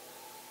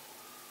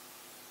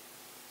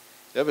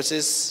 The Bible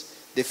says,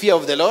 the fear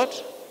of the Lord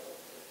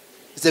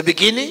is the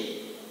beginning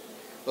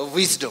of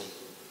wisdom.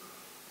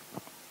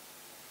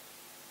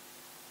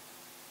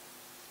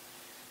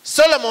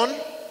 Solomon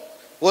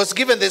was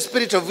given the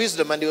spirit of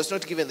wisdom and he was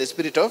not given the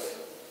spirit of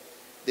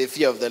the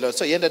fear of the Lord.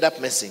 So he ended up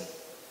messing.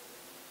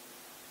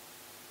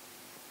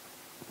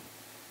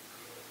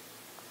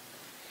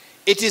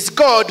 It is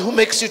God who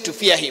makes you to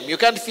fear him. You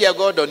can't fear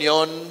God on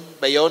your own,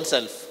 by your own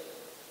self.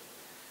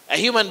 A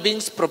human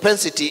being's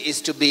propensity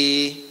is to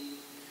be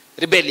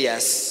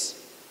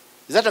rebellious.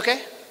 Is that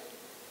okay?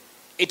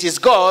 It is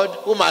God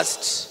who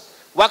must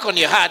work on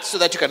your heart so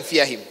that you can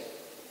fear him.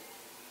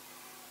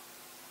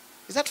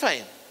 Is that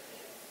fine?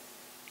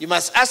 You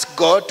must ask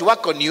God to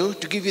work on you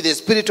to give you the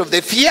spirit of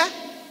the fear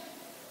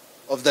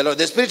of the Lord.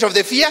 The spirit of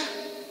the fear.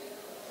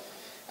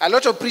 A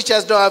lot of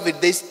preachers don't have it.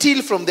 They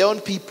steal from their own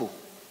people.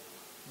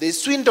 They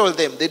swindle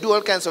them. They do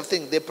all kinds of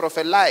things. They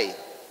prophesy.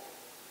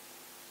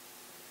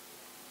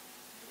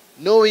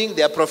 Knowing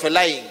they are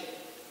prophesying.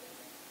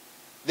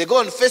 They go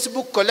on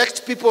Facebook,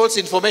 collect people's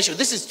information.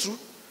 This is true.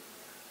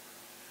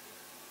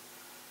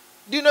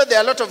 Do you know there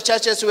are a lot of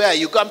churches where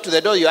you come to the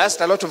door, you ask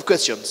a lot of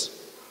questions.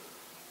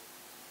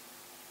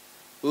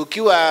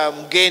 Ukiwa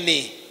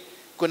mgeni,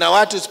 kuna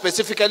watu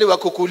specifically wa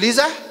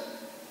kukuuliza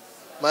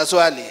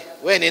maswali.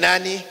 Wewe ni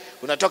nani?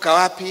 Unatoka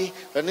wapi?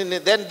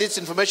 Then this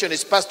information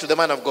is passed to the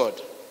man of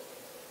God.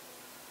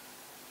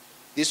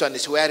 This one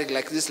is wearing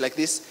like this, like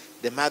this.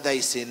 The mother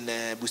is in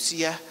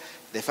Busia.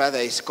 The father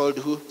is called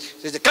who?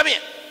 He says, come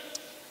here.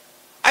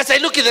 As I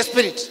look in the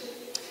spirit,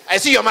 I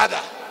see your mother.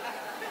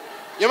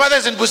 Your mother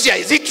is in Busia.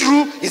 Is it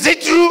true? Is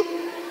it true?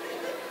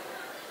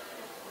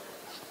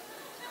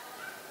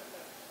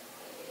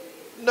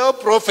 No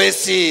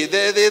prophecy.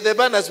 The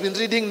man has been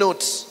reading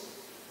notes.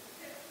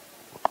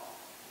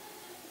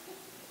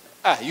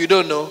 You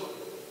don't know.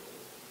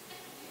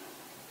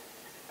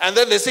 And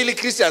then the silly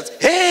Christians,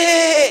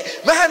 hey,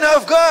 man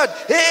of God,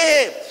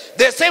 hey.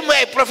 The same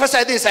way I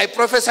prophesy this, I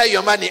prophesy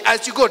your money.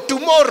 As you go,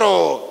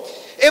 tomorrow,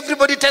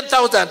 everybody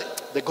 10,000.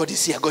 The God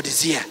is here, God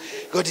is here,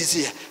 God is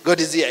here, God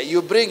is here.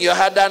 You bring your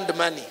hard-earned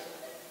money.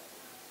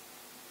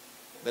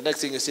 The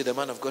next thing you see, the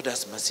man of God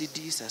has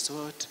Mercedes, has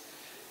what?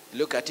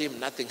 Look at him,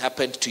 nothing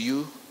happened to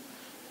you.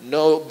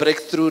 No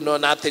breakthrough, no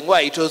nothing.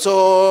 Why? It was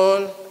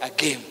all a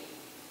game.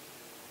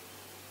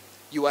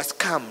 You were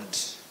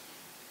scammed.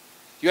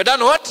 You are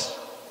done what?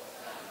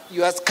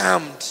 You are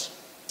scammed.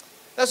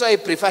 That's why I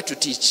prefer to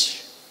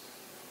teach.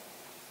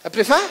 I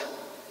prefer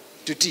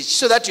to teach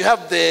so that you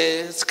have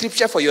the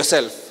scripture for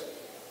yourself.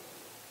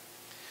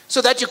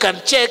 So that you can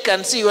check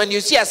and see when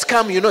you see a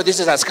scam, you know this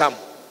is a scam.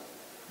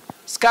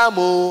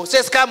 Scamo. Say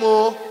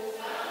scamo.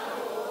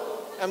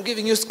 I'm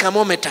giving you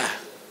scamometer.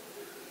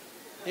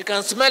 You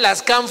can smell a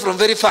scam from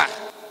very far.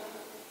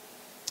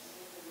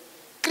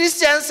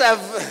 Christians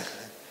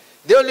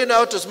they only know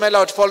how to smell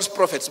out false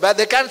prophets, but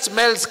they can't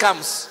smell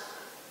scams.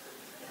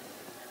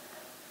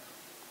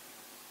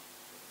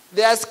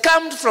 They are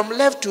scammed from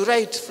left to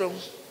right.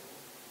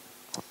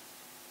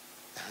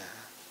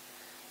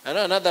 I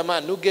know another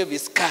man who gave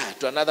his car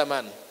to another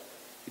man.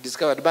 He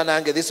discovered,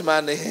 Banange, this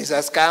man is a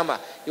scammer.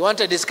 He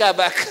wanted his car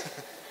back.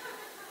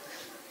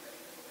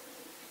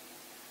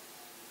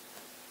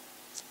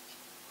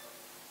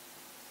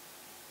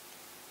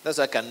 That's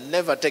why I can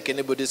never take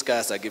anybody's car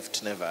as a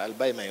gift. Never. I'll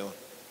buy my own.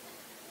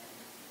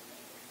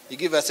 You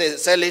give a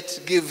sell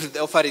it, give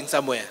the offering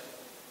somewhere.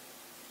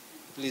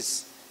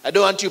 Please. I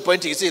don't want you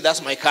pointing, you say,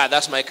 that's my car,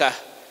 that's my car.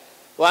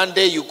 One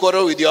day you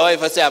quarrel with your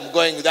wife and say, I'm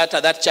going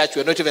that church,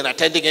 we're not even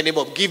attending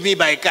anymore. Give me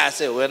my car. I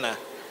say, when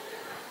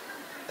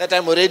that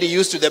I'm already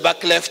used to the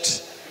back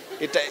left.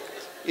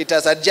 It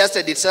has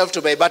adjusted itself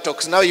to my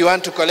buttocks. Now you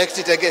want to collect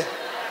it again.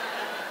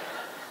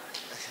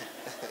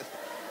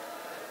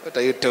 What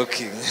are you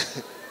talking?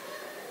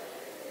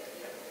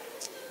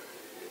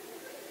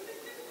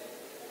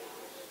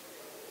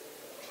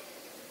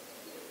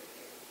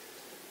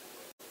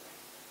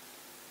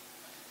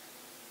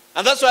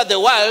 And that's why the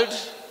world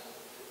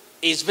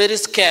is very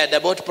scared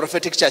about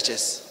prophetic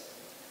churches.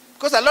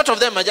 Because a lot of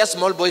them are just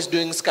small boys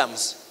doing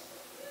scams.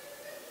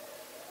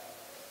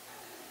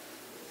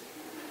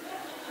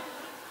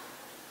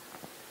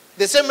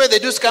 The same way they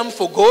do scams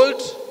for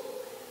gold,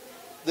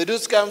 they do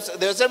scams,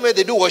 the same way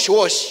they do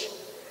wash.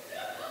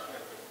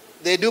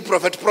 They do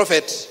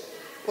prophet.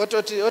 What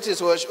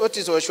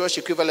is wash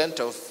equivalent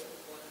of?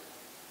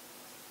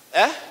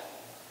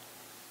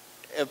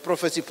 A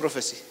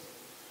prophecy.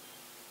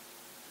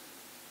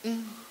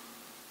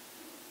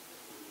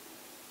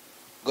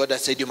 God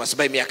has said you must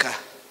buy me a car.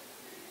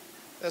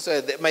 That's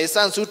why my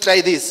sons who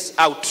try this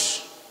out.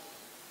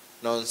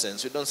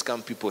 Nonsense. We don't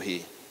scam people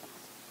here.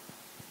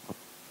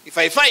 If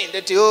I find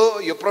that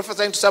you're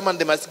prophesying to someone,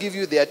 they must give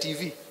you their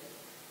TV.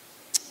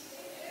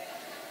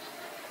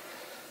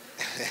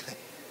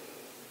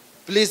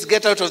 Please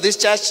get out of this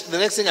church. The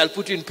next thing, I'll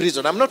put you in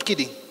prison. I'm not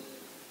kidding.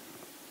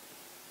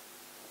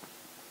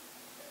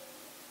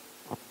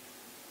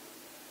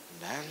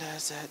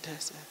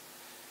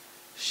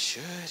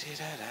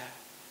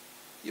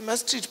 You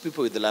must treat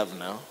people with love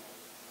now.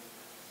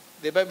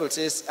 The Bible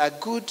says a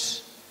good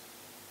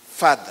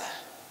father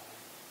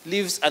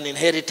leaves an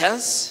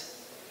inheritance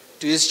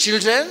to his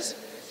children's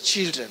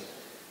children.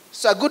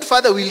 So a good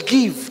father will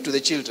give to the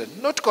children,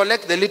 not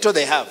collect the little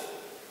they have.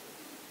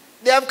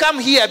 They have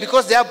come here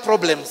because they have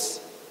problems.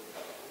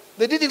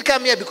 They didn't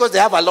come here because they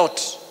have a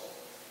lot.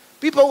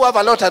 People who have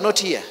a lot are not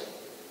here.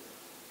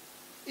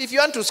 If you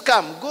want to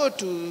scam, go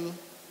to...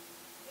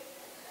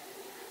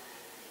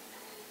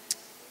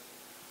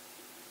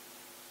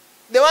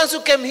 The ones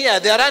who came here,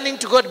 they are running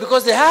to God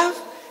because they have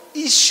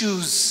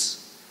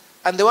issues.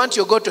 And they want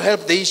your God to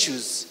help the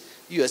issues.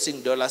 You are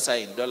saying dollar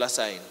sign, dollar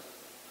sign.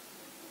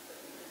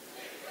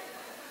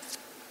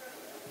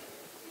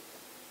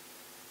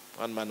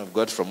 One man of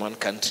God from one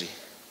country.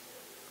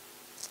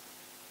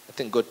 I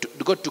think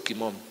God took him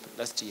home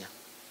last year.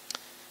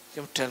 He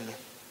came to tell me,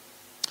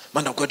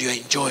 man of God, you're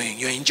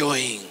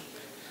enjoying.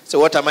 So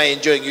what am I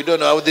enjoying? You don't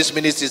know how this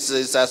ministry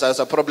is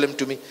a problem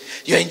to me.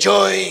 You're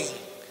enjoying.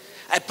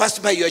 I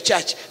passed by your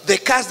church. The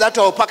cars that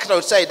are parked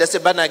outside, that's a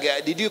banner.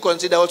 Did you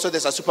consider also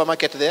there's a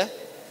supermarket there?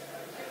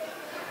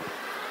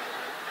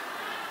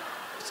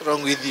 What's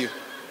wrong with you?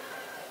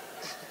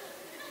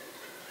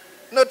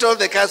 Not all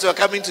the cars who are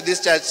coming to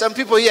this church. Some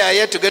people here are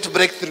here to get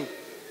breakthrough.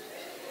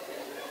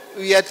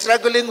 We are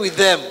struggling with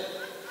them.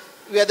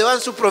 We are the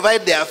ones who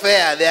provide their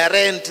fare, their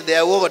rent,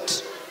 their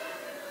what.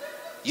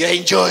 You're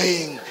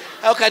enjoying.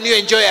 How can you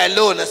enjoy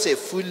alone? I say,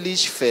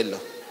 foolish fellow.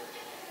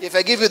 If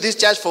I give you this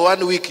church for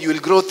 1 week, you will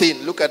grow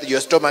thin. Look at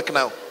your stomach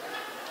now.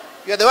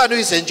 You are the one who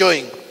is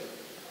enjoying.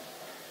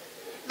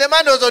 The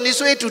man was on his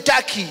way to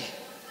Turkey.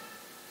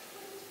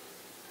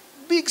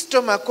 Big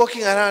stomach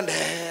walking around.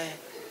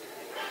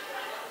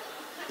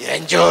 You're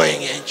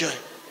enjoying.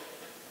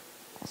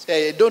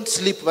 Say, don't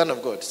sleep, man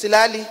of God.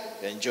 Silali,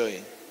 you're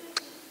enjoying.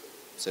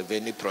 It's a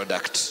Veni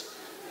product.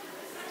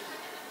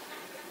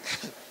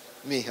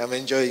 Me, I'm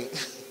enjoying.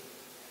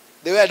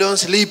 The way I don't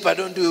sleep, I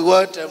don't do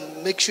what,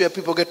 I make sure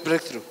people get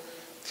breakthrough.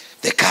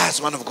 The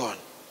cars, man of God.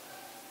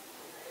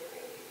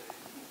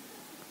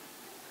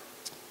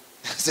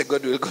 I said,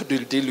 God will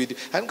deal with you.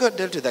 And God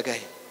dealt with the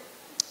guy.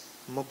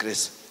 More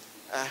grace.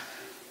 I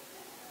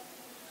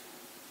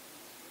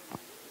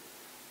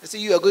say,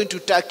 you are going to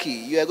Turkey.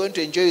 You are going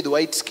to enjoy the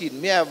white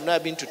skin. Me, I have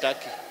not been to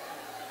Turkey.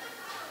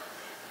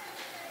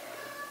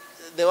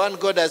 The one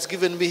God has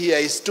given me here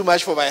is too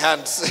much for my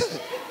hands.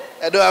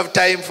 I don't have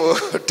time for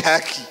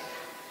Turkey.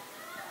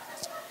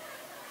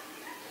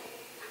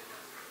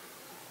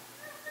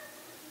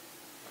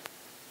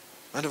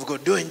 Man of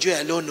God, don't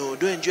enjoy alone. No,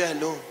 don't enjoy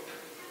alone.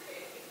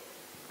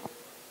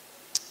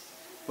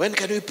 When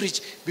can we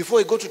preach? Before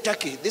we go to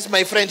Turkey, this is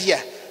my friend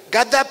here.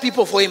 Gather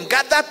people for him.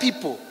 Gather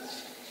people.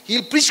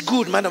 He'll preach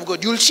good, man of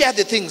God. You'll share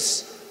the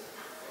things.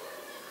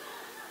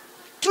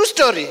 True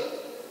story.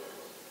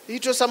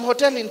 It was some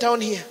hotel in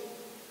town here.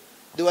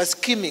 They were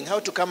scheming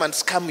how to come and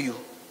scam you.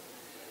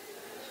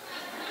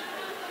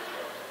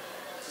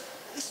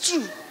 It's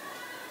true.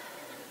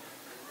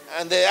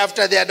 And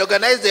after they had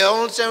organized their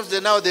own selves,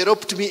 they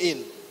roped me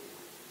in.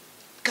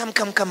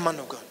 Come, man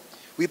of God.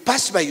 We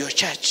passed by your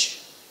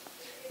church.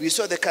 We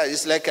saw the car.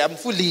 It's like, I'm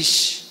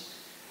foolish.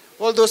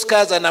 All those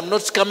cars, and I'm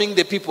not scamming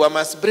the people. I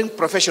must bring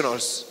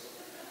professionals.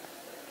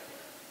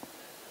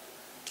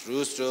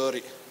 True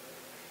story.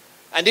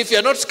 And if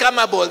you're not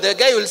scammable, the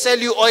guy will sell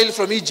you oil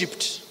from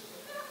Egypt.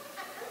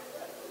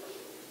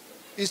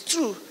 It's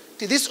true.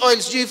 This oil,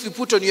 if you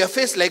put on your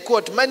face like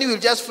what? Money will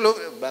just flow.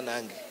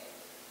 Banangi.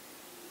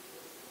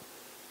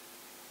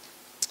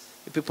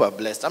 The people are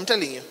blessed. I'm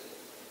telling you.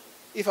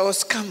 If I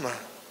was scammer,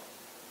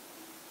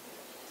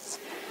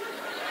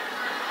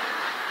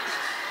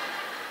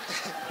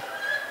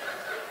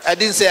 I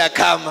didn't say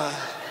Akama.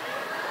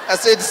 I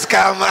said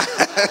scammer.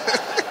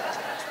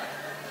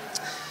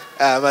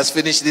 I must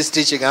finish this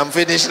teaching. I'm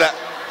finished now.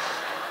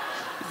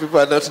 People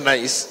are not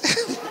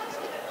nice.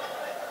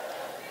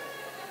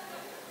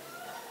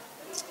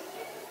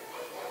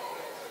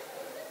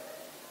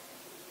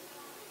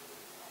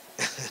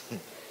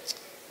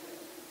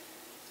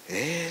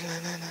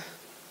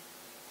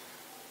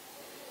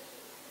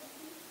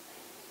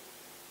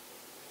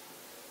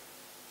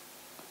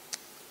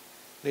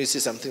 You see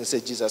something,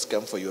 say Jesus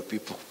came for your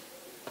people.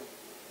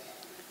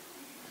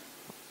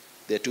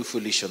 They're too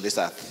foolish on this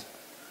earth.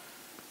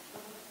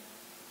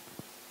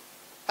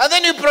 And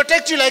then you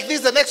protect you like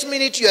this, the next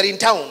minute you are in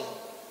town.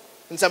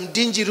 In some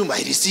dingy room, I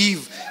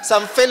receive.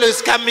 Some fellow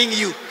is scamming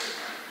you.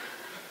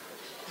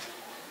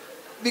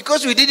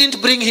 Because we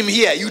didn't bring him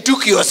here, you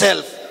took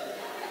yourself.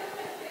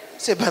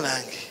 Say,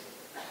 Banangi,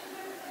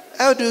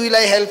 how will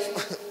I help?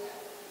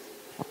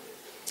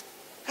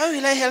 How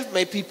will I help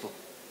my people?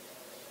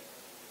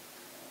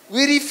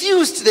 We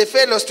refused the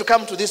fellows to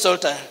come to this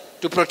altar.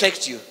 to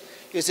protect you.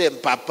 You say,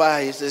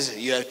 Papa, he says,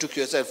 you took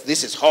yourself,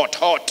 this is hot,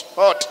 hot,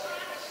 hot.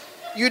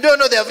 You don't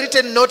know they have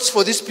written notes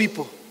for these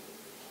people.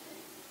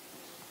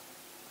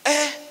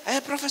 I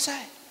prophesy.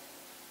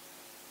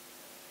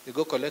 You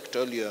go collect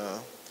all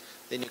your,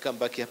 then you come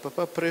back here,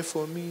 Papa, pray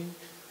for me.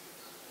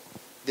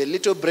 The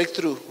little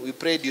breakthrough we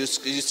prayed, you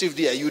received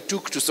here, you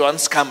took to one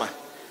scammer.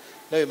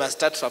 Now you must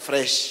start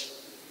afresh.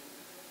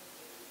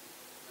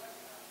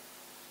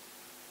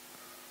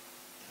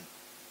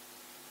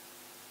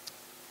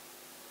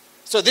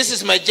 So this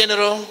is my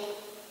general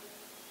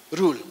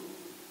rule.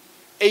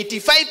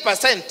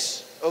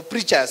 85% of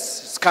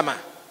preachers, scammer.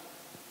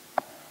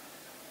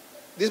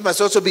 This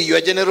must also be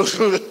your general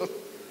rule.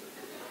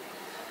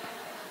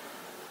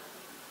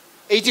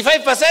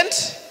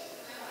 85%?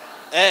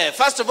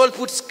 First of all,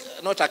 put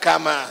not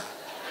Akama.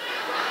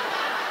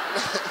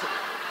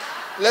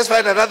 Let's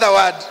find another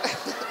word.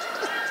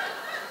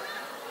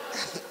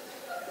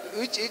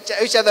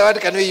 Which other word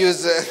can we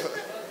use?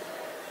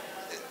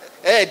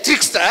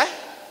 Trickster?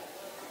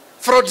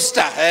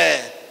 Fraudster?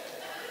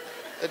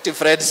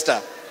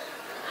 Fraudster.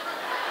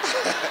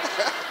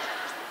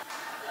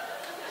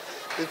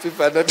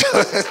 People are not.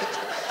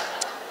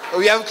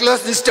 We have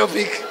closed this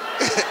topic.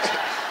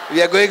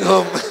 We are going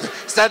home.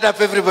 Stand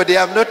up, everybody.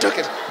 I'm not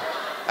talking.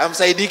 I'm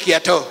Saidiki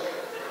at all.